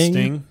knife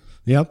sting.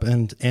 Yep.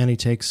 And he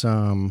takes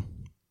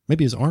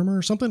maybe his armor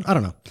or something. I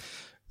don't know.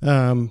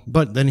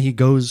 But then he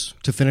goes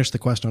to finish the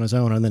quest on his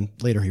own, and then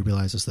later he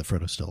realizes that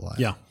Frodo's still alive.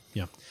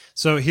 Yeah.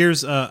 So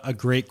here's a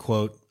great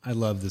quote. I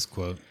love this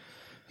quote.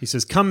 He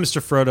says, "Come,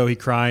 Mr. Frodo," he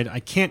cried. "I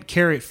can't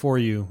carry it for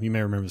you." You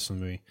may remember this from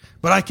the movie.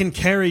 "But I can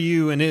carry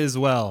you, and it as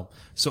well.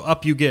 So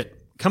up you get.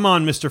 Come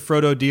on, Mr.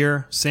 Frodo,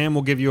 dear. Sam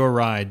will give you a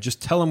ride.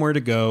 Just tell him where to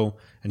go,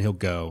 and he'll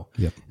go."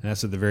 Yep. And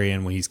that's at the very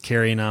end when he's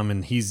carrying him,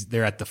 and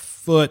they're at the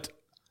foot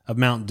of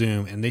Mount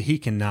Doom, and he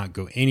cannot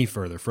go any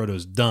further.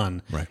 Frodo's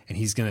done, right? And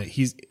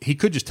he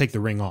could just take the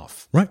ring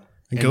off, right,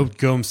 and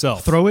go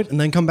himself, throw it, and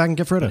then come back and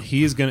get Frodo. But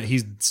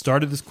he's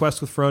started this quest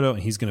with Frodo,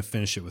 and he's gonna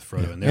finish it with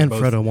Frodo, and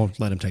Frodo won't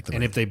let him take the ring.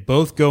 And if they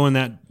both go in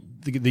that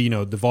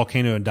the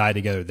volcano and die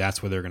together,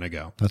 that's where they're gonna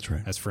go. That's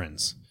right, as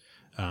friends.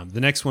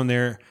 The next one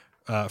there,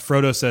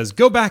 Frodo says,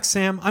 "Go back,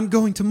 Sam. I'm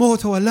going to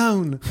Mordor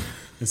alone."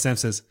 And Sam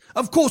says,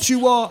 "Of course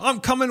you are. I'm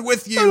coming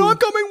with you. I'm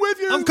coming with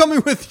you. I'm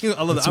coming with you."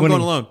 I love that. I'm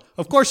going alone.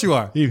 Of course you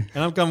are. And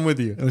I'm coming with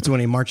you. It's when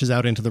he marches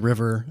out into the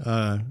river.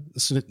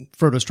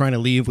 Frodo's trying to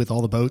leave with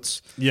all the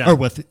boats. Yeah. Or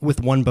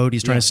with one boat.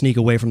 He's trying to sneak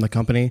away from the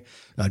company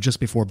just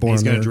before Boromir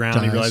He's going to drown.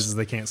 dies. He realizes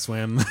they can't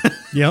swim.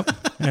 Yep.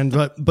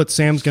 And but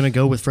Sam's going to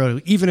go with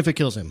Frodo, even if it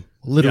kills him,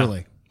 literally.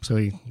 Yeah. So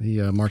he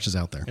marches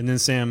out there. And then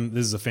Sam,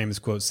 this is a famous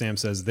quote. Sam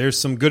says, "There's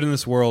some good in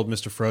this world,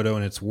 Mr. Frodo,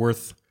 and it's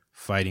worth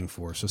fighting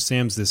for." So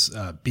Sam's this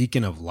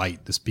beacon of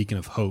light, this beacon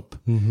of hope,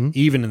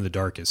 even in the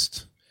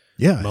darkest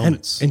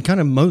moments. And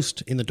kind of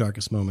most in the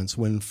darkest moments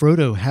when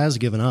Frodo has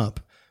given up,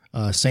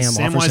 Sam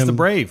offers him the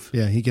brave.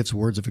 Yeah, he gives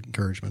words of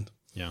encouragement.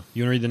 Yeah.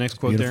 You want to read the next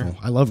quote Beautiful.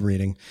 there? I love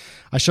reading.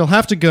 "I shall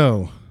have to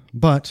go,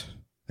 but,"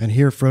 and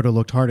here Frodo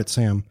looked hard at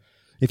Sam,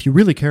 "if you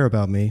really care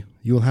about me,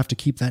 you will have to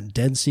keep that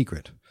dead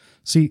secret.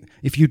 See,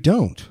 if you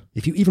don't,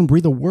 if you even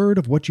breathe a word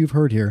of what you've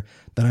heard here,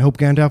 then I hope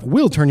Gandalf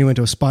will turn you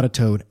into a spotted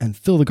toad and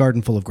fill the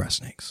garden full of grass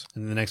snakes."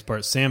 And the next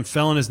part, Sam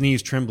fell on his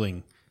knees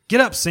trembling.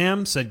 "Get up,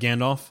 Sam," said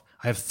Gandalf.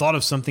 "I have thought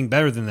of something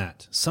better than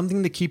that,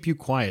 something to keep you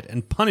quiet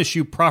and punish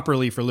you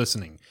properly for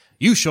listening.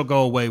 You shall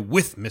go away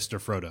with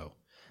Mr. Frodo."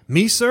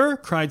 "Me, sir?"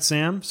 cried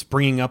Sam,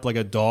 springing up like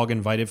a dog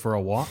invited for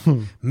a walk.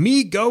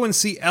 "Me go and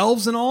see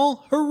elves and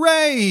all?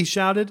 Hooray!" he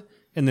shouted,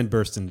 and then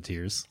burst into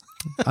tears.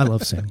 I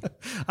love Sam.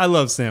 I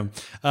love Sam.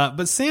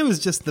 But Sam is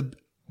just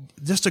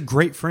a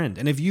great friend.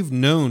 And if you've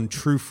known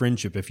true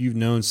friendship, if you've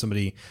known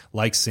somebody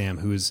like Sam,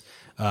 who is,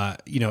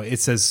 it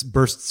says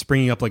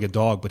springing up like a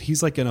dog, but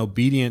he's like an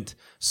obedient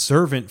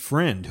servant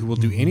friend who will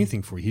do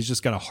anything for you. He's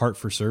just got a heart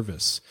for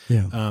service.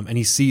 Yeah. And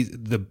he sees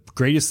the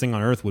greatest thing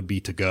on earth would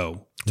be to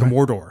go to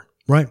Mordor.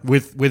 Right.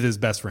 With his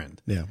best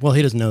friend. Yeah. Well,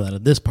 he doesn't know that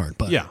at this part,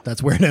 but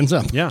that's where it ends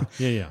up. Yeah.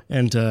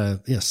 And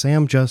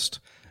Sam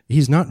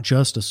he's not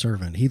just a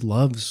servant. He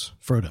loves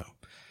Frodo.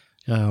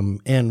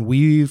 And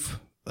we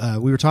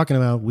were talking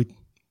about, we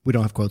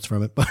don't have quotes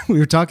from it, but we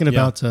were talking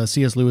about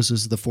C.S.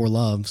 Lewis's The Four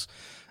Loves.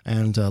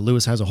 And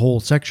Lewis has a whole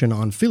section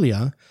on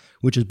philia,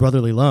 which is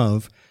brotherly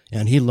love.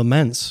 And he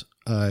laments,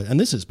 and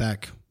this is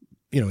back,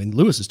 in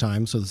Lewis's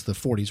time, so it's the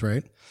 40s,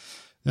 right?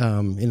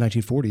 In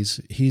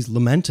 1940s, he's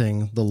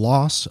lamenting the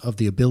loss of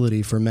the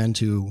ability for men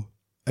to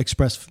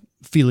express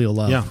filial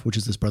love, which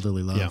is this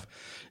brotherly love. Yeah.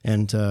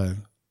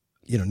 And,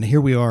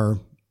 here we are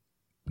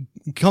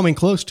coming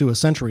close to a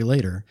century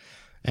later,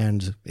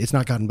 and it's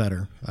not gotten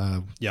better.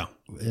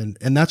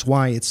 And that's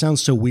why it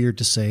sounds so weird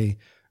to say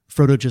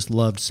Frodo just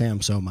loved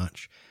Sam so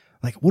much.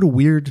 Like, what a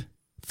weird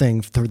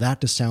thing for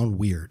that to sound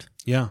weird.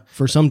 Yeah.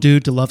 For some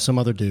dude to love some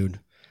other dude.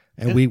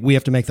 And we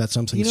have to make that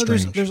something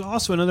strange. There's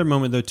also another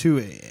moment though too,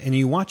 and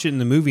you watch it in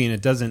the movie and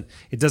it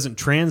doesn't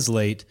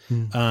translate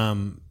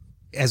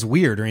as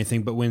weird or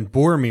anything. But when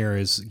Boromir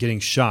is getting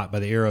shot by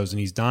the arrows and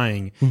he's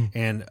dying,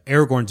 and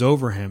Aragorn's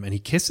over him and he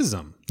kisses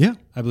him,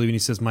 I believe, and he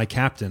says, "My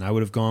captain, I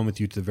would have gone with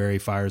you to the very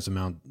fires of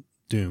Mount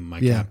Doom, my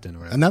captain." Or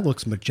whatever. And that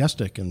looks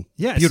majestic and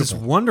beautiful. It's this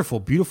wonderful,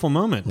 beautiful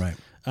moment, right?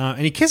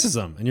 And he kisses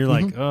him, and you're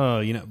like,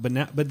 oh,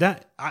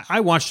 I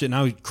watched it and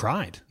I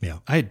cried. Yeah,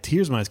 I had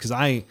tears in my eyes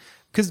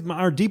because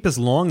our deepest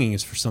longing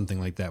is for something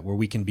like that, where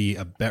we can be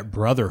a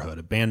brotherhood,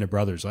 a band of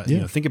brothers.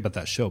 Think about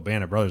that show,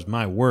 Band of Brothers.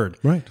 My word,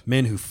 right?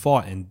 Men who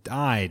fought and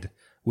died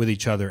with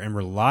each other and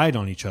relied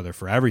on each other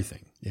for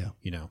everything. Yeah,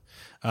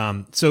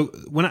 So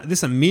when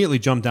this immediately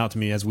jumped out to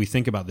me as we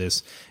think about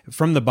this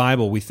from the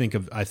Bible, I think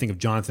of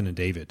Jonathan and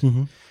David,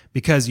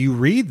 because you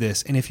read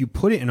this, and if you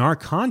put it in our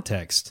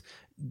context,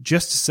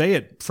 just to say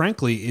it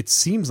frankly, it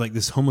seems like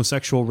this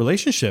homosexual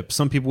relationship.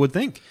 Some people would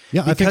think.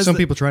 Yeah, I think some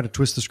people try to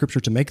twist the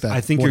scripture to make that.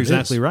 I think you're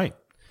exactly right.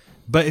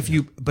 But if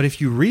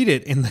you read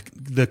it in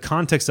the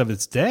context of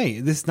its day,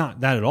 this is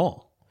not that at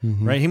all,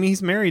 right? I mean,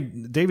 he's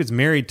married. David's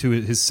married to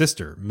his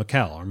sister,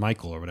 Michal or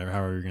Michael or whatever,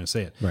 however you're going to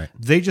say it. Right.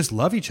 They just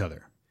love each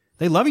other.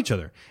 They love each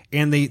other,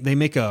 and they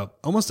make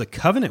almost a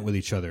covenant with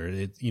each other.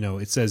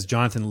 It says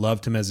Jonathan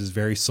loved him as his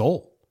very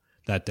soul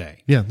that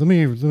day. Yeah, let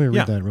me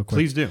read that real quick.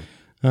 Please do.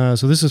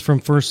 So this is from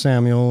 1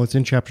 Samuel. It's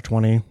in chapter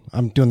 20.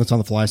 I'm doing this on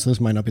the fly, so this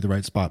might not be the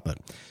right spot. But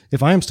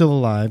 "If I am still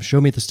alive,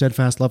 show me the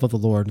steadfast love of the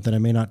Lord, that I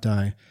may not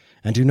die.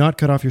 And do not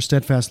cut off your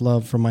steadfast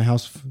love from my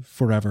house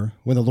forever,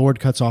 when the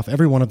Lord cuts off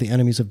every one of the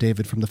enemies of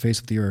David from the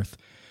face of the earth."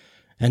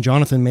 And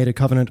Jonathan made a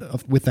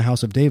covenant with the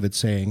house of David,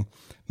 saying,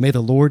 "May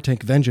the Lord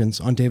take vengeance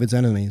on David's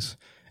enemies."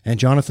 And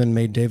Jonathan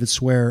made David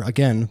swear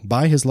again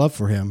by his love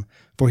for him,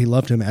 for he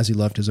loved him as he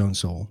loved his own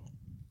soul.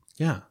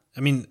 Yeah. I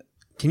mean,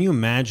 can you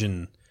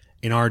imagine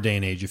in our day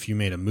and age if you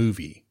made a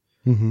movie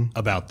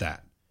about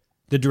that?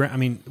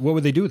 What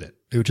would they do with it?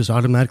 It would just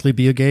automatically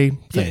be a gay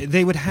thing. Yeah,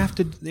 they would have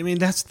to. I mean,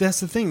 that's the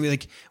thing.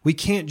 Like, we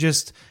can't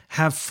just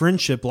have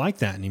friendship like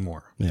that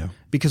anymore. Yeah,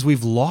 because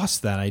we've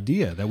lost that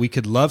idea that we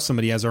could love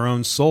somebody as our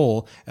own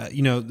soul. We're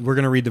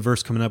going to read the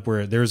verse coming up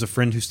where there is a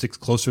friend who sticks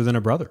closer than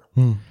a brother.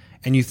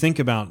 And you think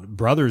about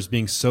brothers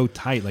being so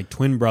tight, like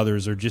twin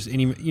brothers, or just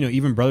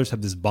even brothers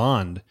have this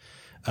bond.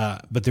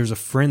 But there's a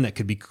friend that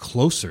could be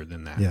closer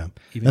than that. Yeah,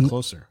 even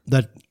closer.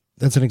 That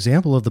that's an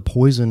example of the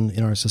poison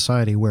in our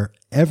society where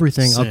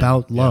everything Sin,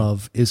 about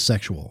love is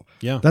sexual.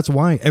 Yeah. That's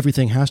why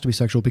everything has to be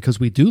sexual, because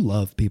we do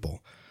love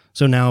people.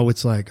 So now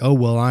it's like, oh,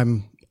 well,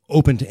 I'm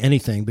open to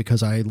anything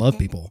because I love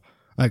people.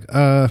 Like,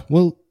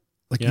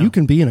 you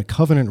can be in a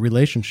covenant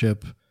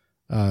relationship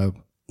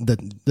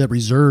that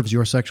reserves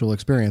your sexual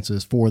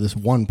experiences for this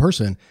one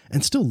person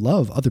and still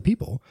love other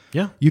people.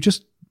 Yeah. You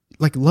just,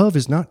 like, love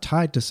is not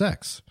tied to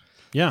sex.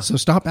 Yeah. So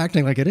stop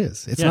acting like it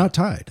is. It's not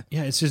tied.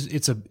 Yeah.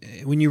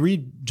 When you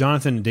read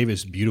Jonathan and David,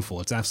 it's beautiful.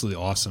 It's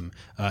absolutely awesome.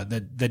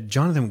 That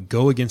Jonathan would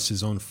go against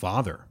his own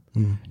father.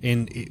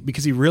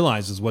 Because he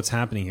realizes what's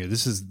happening here.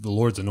 This is the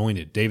Lord's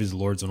anointed. David's the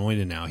Lord's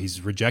anointed now.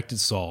 He's rejected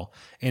Saul,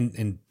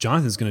 and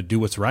Jonathan's going to do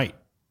what's right.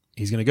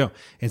 He's going to go.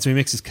 And so he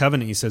makes his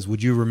covenant. He says,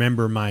 would you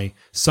remember my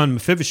son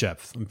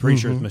Mephibosheth? I'm pretty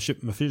sure it's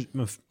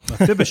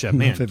Mephibosheth.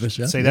 Man,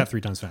 Mephibosheth, say that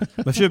 3 times fast.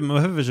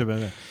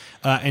 Mephibosheth.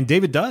 And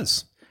David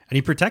does. And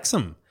he protects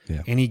him.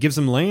 Yeah. And he gives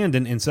him land.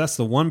 And so that's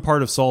the one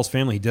part of Saul's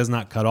family he does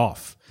not cut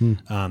off.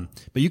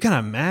 But you can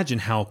imagine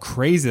how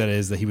crazy that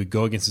is that he would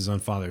go against his own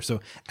father. So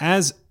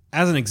as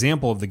an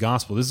example of the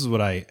gospel, this is what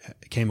I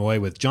came away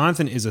with.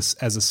 Jonathan is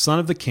as a son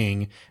of the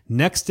king,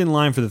 next in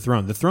line for the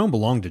throne. The throne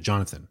belonged to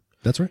Jonathan.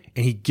 That's right.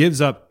 And he gives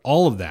up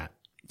all of that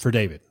for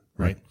David,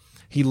 right?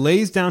 He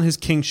lays down his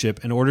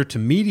kingship in order to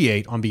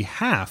mediate on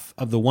behalf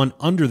of the one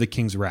under the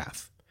king's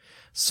wrath.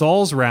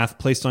 Saul's wrath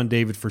placed on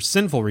David for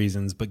sinful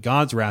reasons, but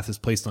God's wrath is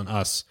placed on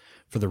us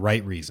for the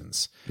right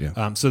reasons.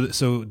 Yeah.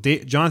 So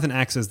Jonathan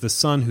acts as the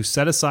son who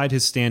set aside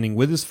his standing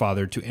with his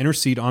father to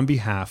intercede on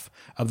behalf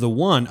of the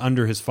one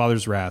under his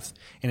father's wrath.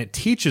 And it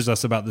teaches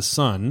us about the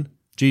son,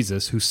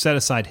 Jesus, who set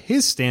aside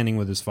his standing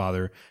with his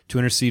father to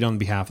intercede on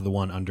behalf of the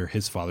one under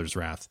his father's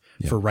wrath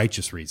for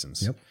righteous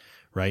reasons. Yep.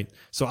 Right?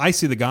 So I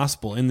see the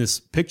gospel in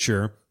this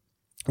picture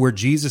where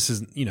Jesus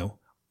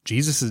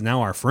is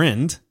now our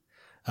friend,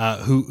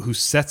 who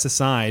sets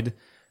aside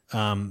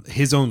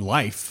his own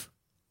life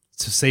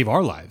to save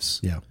our lives.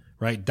 Yeah.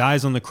 Right?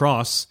 Dies on the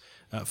cross,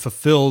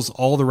 fulfills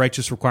all the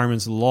righteous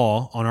requirements of the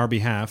law on our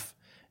behalf,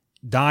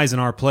 dies in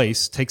our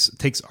place,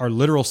 takes our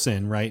literal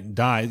sin, right?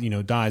 Dies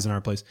in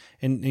our place,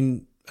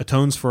 and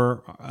atones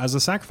for as a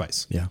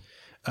sacrifice. Yeah.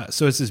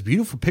 So it's this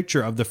beautiful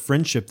picture of the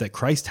friendship that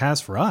Christ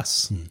has for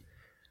us,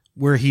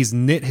 where he's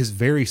knit his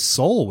very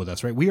soul with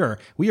us, right? We are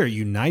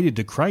united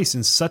to Christ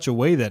in such a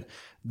way that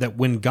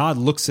when God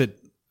looks at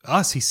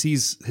us, he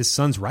sees his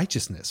son's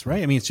righteousness,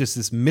 right? I mean, it's just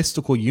this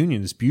mystical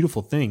union, this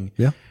beautiful thing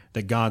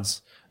that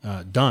God's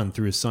done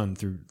through his son,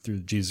 through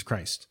Jesus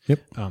Christ.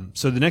 Yep.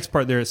 So the next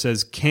part there, it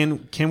says,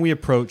 can we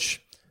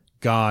approach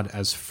God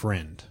as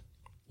friend?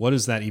 What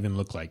does that even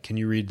look like? Can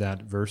you read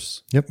that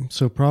verse? Yep.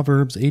 So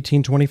Proverbs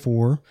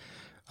 18:24,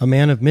 a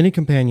man of many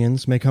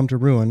companions may come to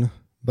ruin,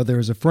 but there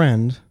is a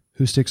friend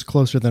who sticks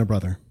closer than a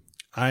brother.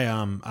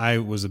 I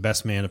was the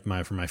best man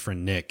for my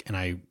friend Nick, and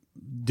I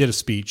did a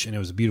speech, and it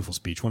was a beautiful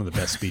speech, one of the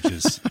best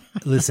speeches.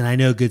 Listen, I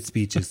know good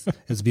speeches. It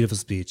was a beautiful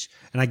speech.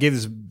 And I gave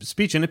this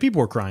speech, and the people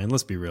were crying.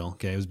 Let's be real.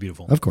 Okay, it was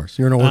beautiful. Of course,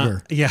 you're an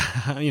orator. Yeah,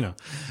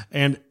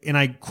 And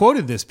I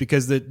quoted this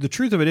because the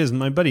truth of it is,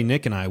 my buddy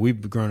Nick and I,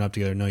 we've grown up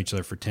together, know each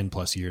other for 10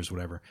 plus years,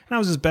 whatever. And I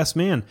was his best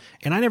man,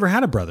 and I never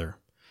had a brother.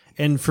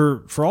 And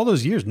for all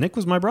those years, Nick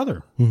was my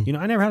brother. I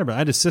never had a brother. I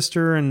had a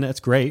sister, and that's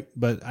great,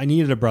 but I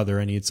needed a brother.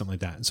 I needed something like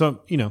that. And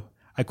so,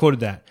 I quoted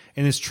that.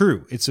 And it's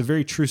true. It's a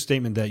very true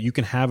statement that you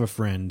can have a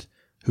friend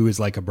who is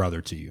like a brother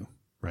to you,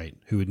 right?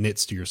 Who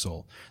knits to your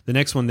soul. The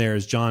next one there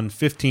is John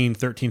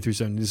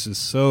 15:13-17. This is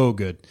so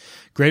good.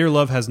 Greater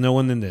love has no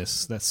one than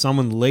this, that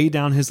someone lay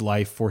down his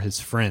life for his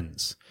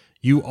friends.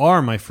 You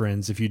are my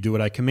friends if you do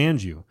what I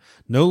command you.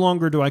 No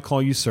longer do I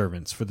call you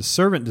servants, for the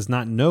servant does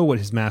not know what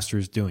his master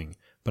is doing.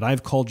 But I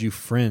have called you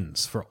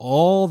friends, for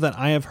all that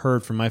I have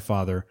heard from my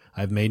Father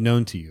I have made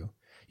known to you.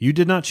 You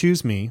did not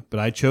choose me, but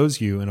I chose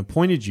you and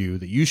appointed you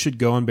that you should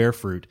go and bear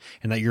fruit,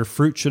 and that your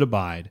fruit should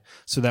abide,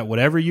 so that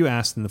whatever you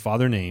ask in the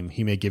Father's name,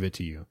 he may give it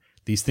to you.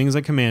 These things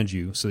I command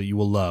you, so that you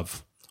will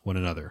love one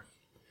another.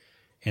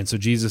 And so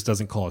Jesus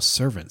doesn't call us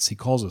servants. He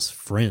calls us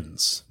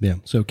friends. Yeah.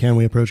 So can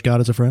we approach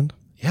God as a friend?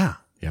 Yeah.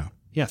 Yeah.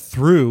 Yeah,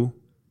 through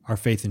our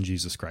faith in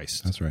Jesus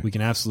Christ. That's right. We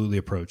can absolutely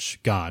approach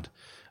God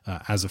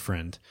as a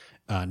friend,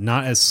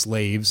 not as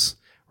slaves.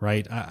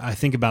 Right. I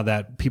think about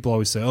that. People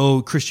always say,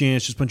 oh, Christianity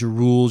is just a bunch of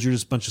rules. You're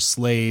just a bunch of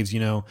slaves,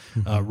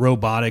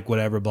 robotic,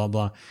 whatever, blah,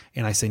 blah.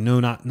 And I say, no,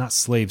 not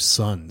slaves,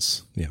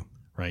 sons. Yeah.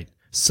 Right.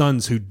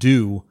 Sons who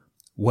do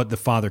what the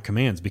Father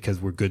commands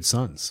because we're good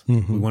sons.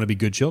 We want to be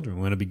good children.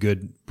 We want to be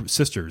good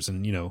sisters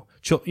and,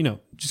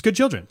 just good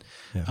children.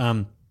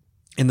 Yeah.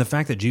 And the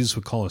fact that Jesus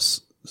would call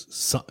us,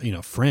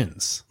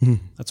 friends,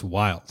 that's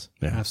wild.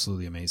 Yeah.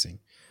 Absolutely amazing.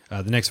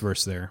 The next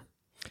verse there.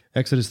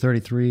 Exodus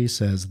 33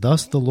 says,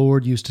 thus the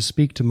Lord used to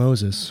speak to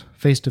Moses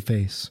face to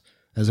face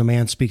as a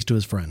man speaks to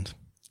his friend.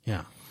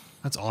 Yeah,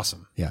 that's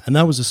awesome. Yeah, and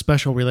that was a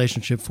special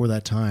relationship for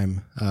that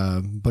time,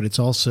 but it's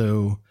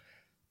also,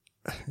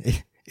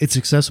 it's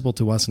accessible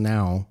to us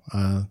now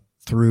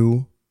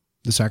through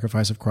the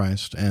sacrifice of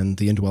Christ and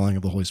the indwelling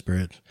of the Holy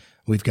Spirit.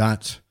 We've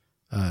got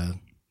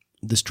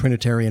this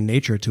Trinitarian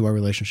nature to our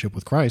relationship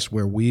with Christ,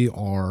 where we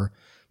are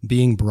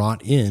being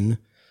brought in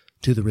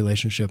to the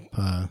relationship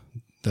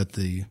that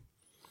the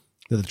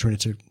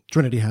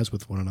Trinity has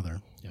with one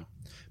another. Yeah.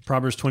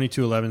 Proverbs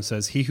 22:11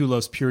 says, "He who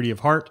loves purity of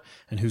heart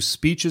and whose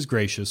speech is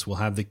gracious will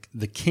have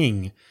the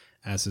king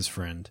as his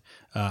friend."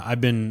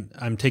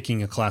 I'm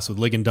taking a class with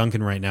Ligon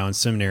Duncan right now in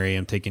seminary.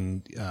 I'm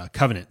taking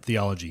covenant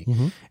theology,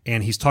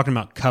 and he's talking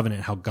about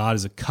covenant, how God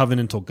is a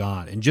covenantal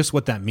God, and just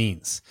what that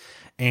means.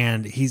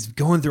 And he's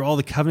going through all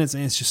the covenants,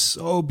 and it's just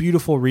so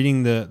beautiful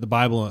reading the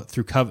Bible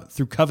through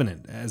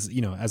covenant as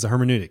a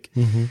hermeneutic.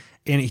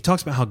 And he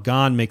talks about how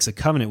God makes a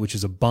covenant, which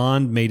is a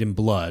bond made in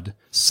blood,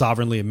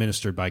 sovereignly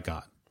administered by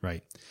God,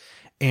 right?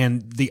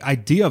 And the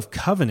idea of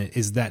covenant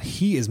is that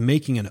he is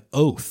making an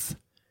oath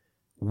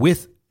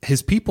with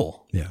his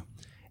people. Yeah.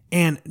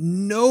 And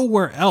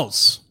nowhere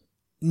else,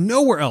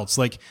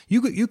 like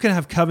you can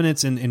have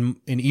covenants in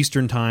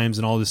Eastern times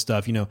and all this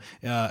stuff,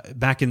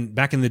 back in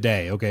the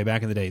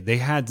day, they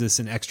had this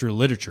in extra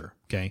literature.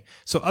 Okay.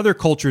 So other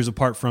cultures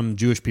apart from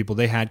Jewish people,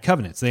 they had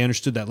covenants. They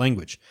understood that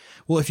language.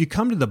 Well, if you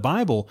come to the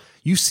Bible,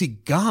 you see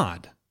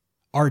God,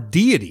 our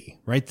deity,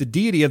 right? The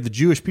deity of the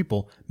Jewish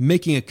people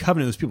making a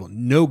covenant with people.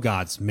 No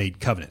gods made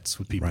covenants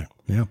with people. Right.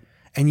 Yeah.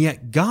 And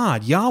yet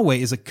God, Yahweh,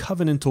 is a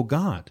covenantal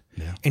God.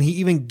 Yeah. And he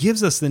even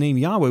gives us the name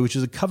Yahweh, which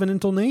is a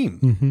covenantal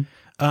name.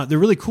 The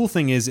really cool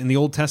thing is in the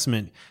Old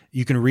Testament,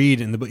 you can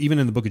read even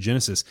in the book of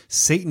Genesis,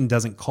 Satan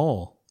doesn't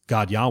call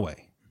God Yahweh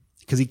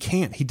because he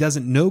can't. He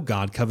doesn't know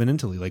God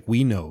covenantally like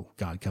we know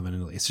God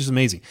covenantally. It's just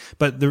amazing.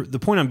 But the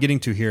point I'm getting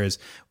to here is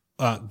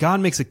God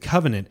makes a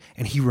covenant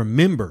and he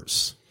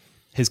remembers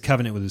his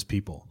covenant with his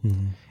people.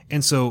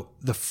 And so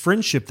the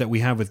friendship that we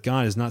have with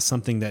God is not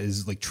something that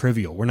is like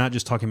trivial. We're not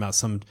just talking about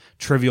some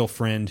trivial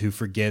friend who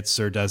forgets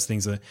or does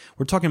things.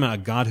 We're talking about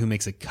a God who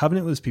makes a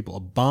covenant with his people, a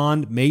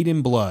bond made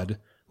in blood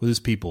with his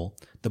people.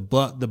 The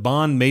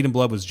bond made in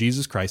blood was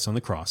Jesus Christ on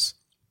the cross.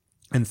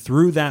 And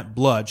through that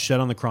blood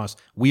shed on the cross,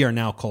 we are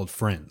now called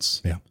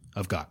friends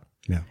of God.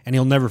 Yeah. And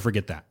he'll never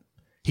forget that.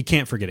 He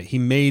can't forget it. He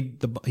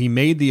made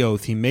the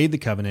oath. He made the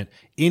covenant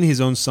in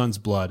his own son's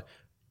blood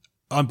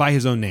by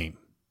his own name.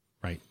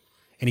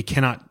 And he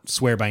cannot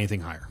swear by anything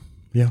higher.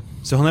 Yeah.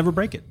 So he'll never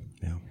break it.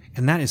 Yeah.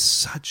 And that is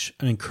such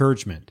an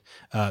encouragement.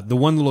 The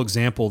one little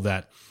example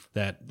that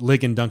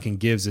Ligon Duncan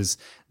gives is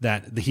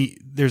that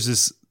there's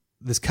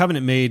this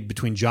covenant made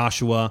between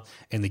Joshua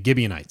and the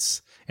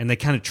Gibeonites, and they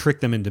kind of trick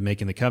them into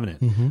making the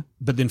covenant.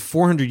 But then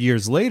 400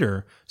 years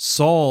later,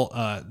 Saul,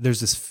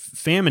 there's this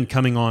famine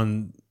coming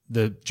on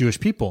the Jewish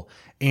people.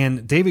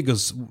 And David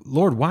goes,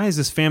 "Lord, why is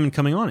this famine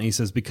coming on?" And he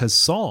says, "Because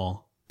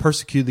Saul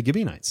persecuted the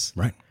Gibeonites."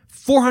 Right.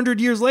 400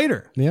 years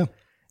later. Yeah.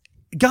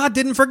 God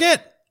didn't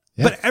forget,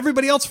 but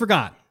everybody else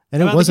forgot.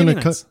 And it wasn't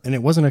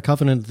a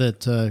covenant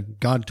that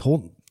God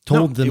told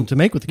them to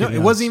make with the Gibeonites.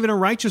 No, it wasn't even a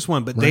righteous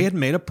one, but they had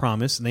made a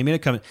promise and they made a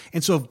covenant.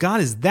 And so if God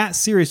is that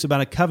serious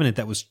about a covenant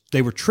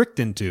they were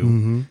tricked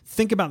into,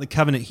 think about the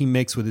covenant he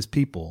makes with his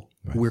people.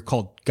 Right. We're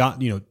called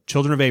God,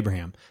 children of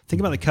Abraham. Think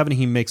about the covenant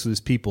he makes with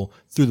his people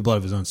through the blood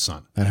of his own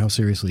son. And how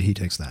seriously he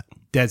takes that.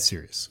 Dead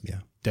serious. Yeah.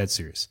 Dead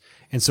serious.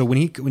 And so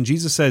when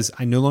Jesus says,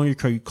 "I no longer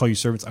call you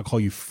servants, I call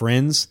you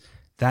friends,"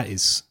 that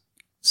is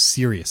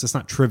serious. That's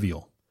not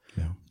trivial.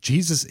 Yeah.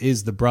 Jesus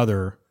is the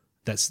brother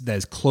that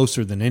is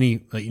closer than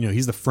any,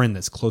 he's the friend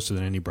that's closer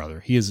than any brother.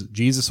 He is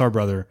Jesus, our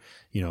brother,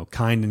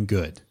 kind and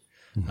good.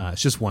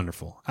 It's just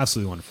wonderful.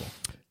 Absolutely wonderful.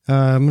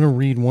 I'm going to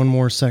read one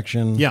more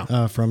section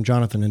from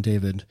Jonathan and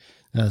David.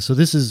 So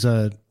this is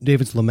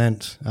David's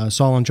lament.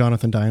 Saul and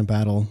Jonathan die in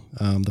battle.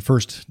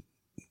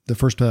 The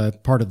first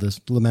part of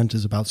this lament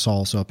is about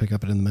Saul, so I'll pick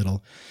up it in the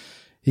middle.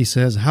 He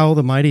says, "How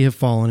the mighty have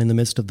fallen in the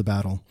midst of the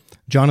battle.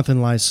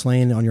 Jonathan lies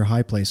slain on your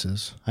high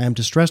places. I am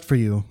distressed for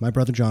you, my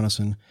brother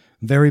Jonathan.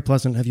 Very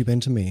pleasant have you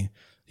been to me.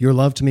 Your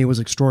love to me was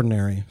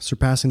extraordinary,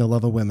 surpassing the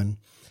love of women.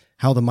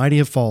 How the mighty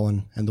have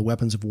fallen, and the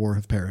weapons of war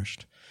have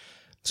perished."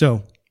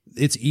 So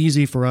it's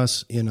easy for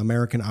us in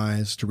American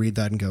eyes to read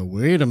that and go,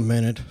 wait a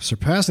minute,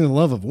 surpassing the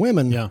love of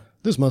women? Yeah.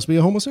 This must be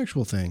a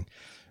homosexual thing.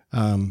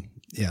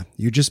 Yeah,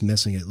 you're just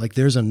missing it. Like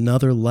there's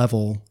another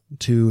level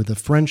to the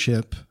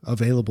friendship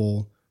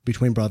available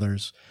between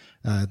brothers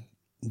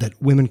that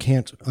women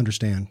can't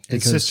understand.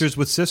 And sisters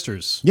with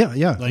sisters. Yeah,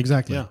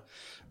 exactly. Yeah.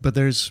 But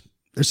there's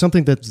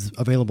something that's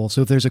available.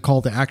 So if there's a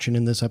call to action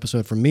in this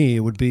episode from me,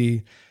 it would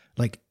be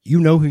like,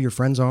 who your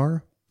friends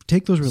are.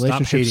 Take those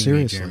relationships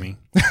seriously. Me,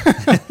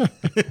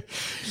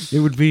 It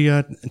would be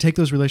take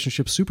those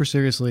relationships super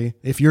seriously.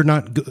 If you're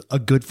not a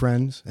good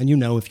friend, and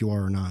if you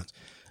are or not.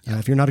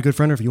 If you're not a good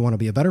friend, or if you want to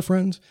be a better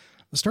friend,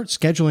 start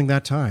scheduling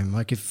that time.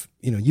 Like if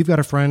you've got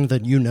a friend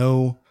that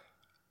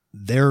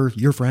they're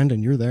your friend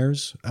and you're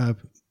theirs,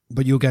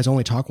 but you guys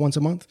only talk once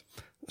a month,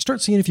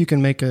 start seeing if you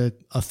can make a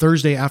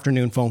Thursday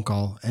afternoon phone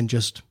call and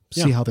just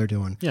see how they're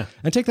doing. Yeah,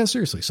 and take that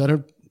seriously. Set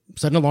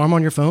an alarm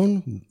on your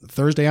phone.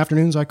 Thursday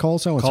afternoons, I call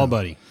so and so. Call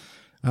buddy.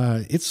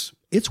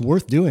 It's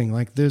worth doing.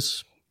 Like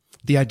this,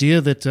 the idea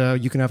that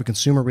you can have a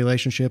consumer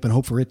relationship and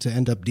hope for it to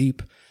end up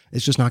deep.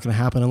 It's just not going to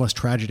happen unless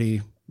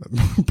tragedy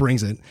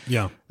brings it.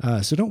 Yeah.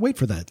 So don't wait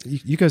for that.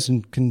 You guys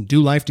can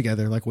do life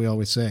together, like we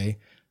always say,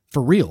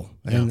 for real,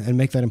 and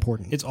make that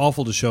important. It's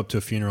awful to show up to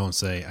a funeral and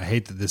say, I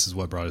hate that this is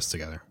what brought us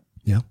together.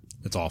 Yeah.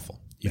 It's awful.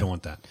 You don't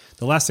want that.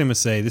 The last thing I'm going to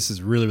say, this is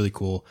really, really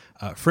cool.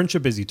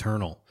 Friendship is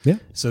eternal. Yeah.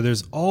 So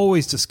there's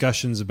always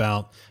discussions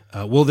about,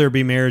 will there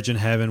be marriage in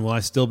heaven? Will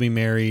I still be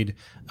married?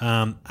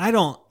 I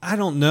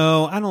don't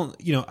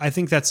know. I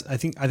think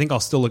I'll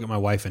still look at my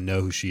wife and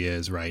know who she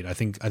is, right? I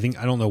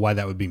don't know why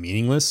that would be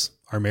meaningless,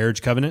 our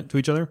marriage covenant to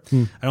each other.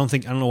 I don't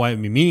know why it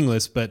would be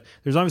meaningless, but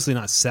there's obviously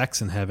not sex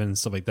in heaven and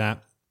stuff like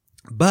that.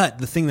 But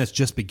the thing that's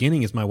just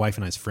beginning is my wife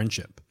and I's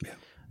friendship. Yeah.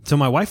 So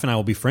my wife and I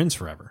will be friends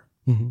forever,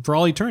 for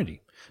all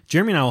eternity.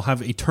 Jeremy and I will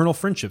have eternal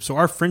friendship. So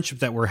our friendship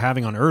that we're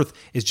having on earth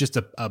is just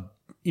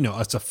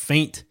it's a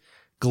faint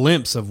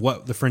glimpse of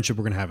what the friendship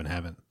we're going to have in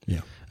heaven.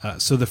 Yeah.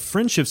 So the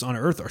friendships on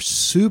earth are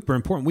super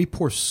important. We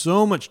pour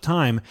so much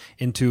time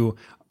into,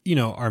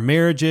 our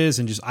marriages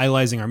and just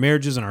idolizing our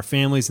marriages and our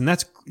families. And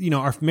that's,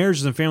 our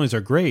marriages and families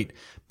are great.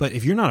 But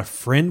if you're not a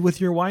friend with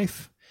your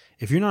wife,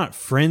 if you're not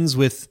friends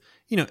with,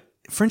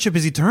 friendship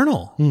is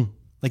eternal.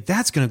 Like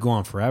that's going to go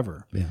on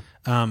forever.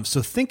 Yeah.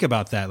 So think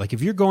about that. Like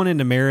if you're going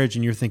into marriage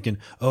and you're thinking,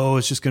 oh,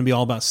 it's just going to be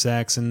all about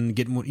sex and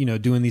getting,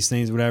 doing these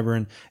things, whatever.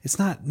 And it's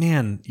not,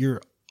 man,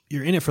 you're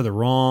in it for the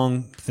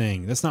wrong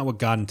thing. That's not what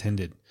God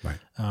intended. Right.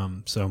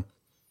 So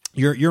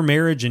your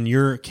marriage and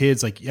your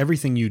kids, like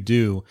everything you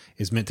do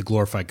is meant to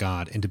glorify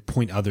God and to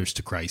point others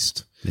to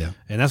Christ. Yeah.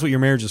 And that's what your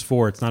marriage is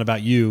for. It's not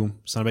about you.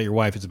 It's not about your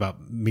wife. It's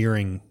about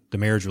mirroring the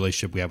marriage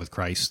relationship we have with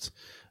Christ.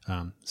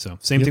 So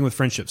same thing with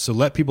friendships. So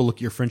let people look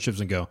at your friendships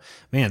and go,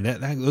 man,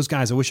 those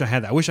guys, I wish I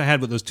had that. I wish I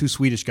had what those two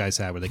Swedish guys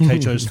had where they cut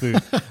each other's food.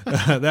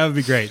 That would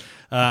be great.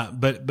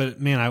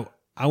 But man,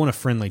 I want a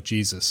friend like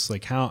Jesus.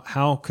 Like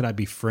how could I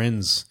be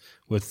friends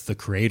with the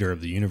creator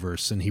of the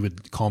universe? And he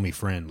would call me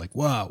friend. Like,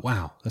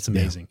 wow, that's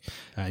amazing.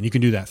 Yeah. And you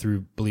can do that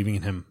through believing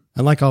in him.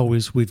 And like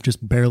always, we've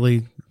just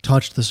barely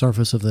touched the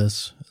surface of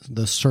this.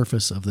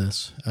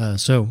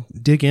 So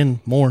dig in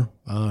more.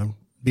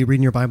 Be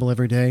reading your Bible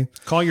every day.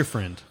 Call your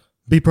friend.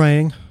 Be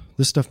praying.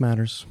 This stuff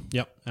matters.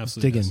 Yep,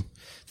 absolutely. Dig in.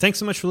 Thanks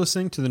so much for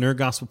listening to the Nerd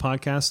Gospel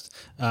Podcast.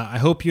 I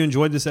hope you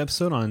enjoyed this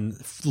episode on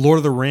Lord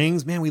of the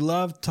Rings. Man, we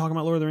love talking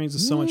about Lord of the Rings.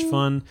 It's so much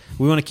fun.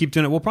 We want to keep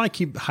doing it. We'll probably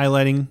keep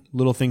highlighting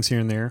little things here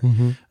and there.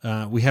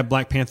 We have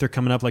Black Panther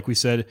coming up. Like we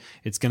said,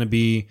 it's going to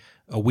be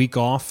a week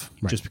off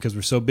just because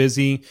we're so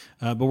busy.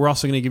 But we're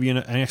also going to give you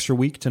an extra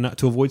week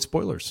to avoid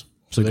spoilers.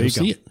 So there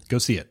you go. Go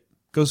see it.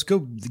 Go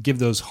give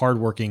those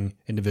hardworking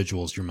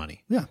individuals your monch.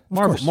 Yeah,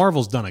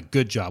 Marvel's done a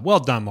good job. Well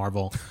done,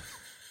 Marvel.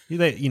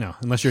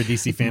 Unless you're a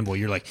DC fanboy,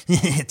 you're like,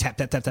 tap.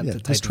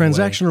 This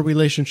transactional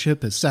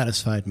relationship has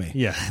satisfied me.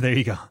 Yeah, there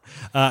you go.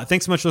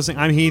 Thanks so much for listening.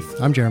 I'm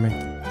Heath. I'm Jeremy.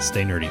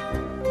 Stay nerdy.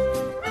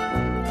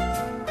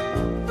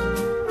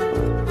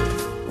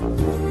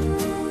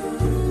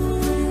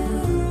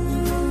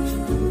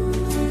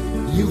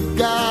 You've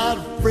got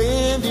a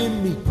friend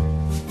in me.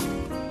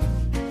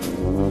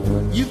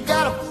 You've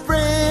got a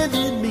friend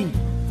in me.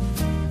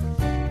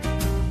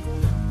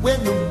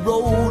 When the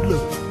road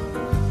looks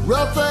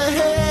rough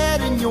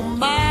ahead and you're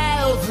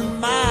miles and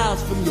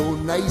miles from your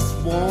nice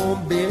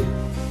warm bed,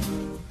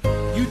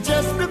 you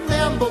just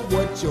remember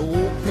what your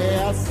old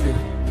past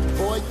said.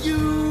 Boy,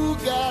 you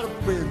got a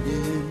friend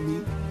in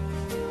me.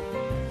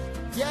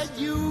 Yeah,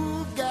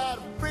 you got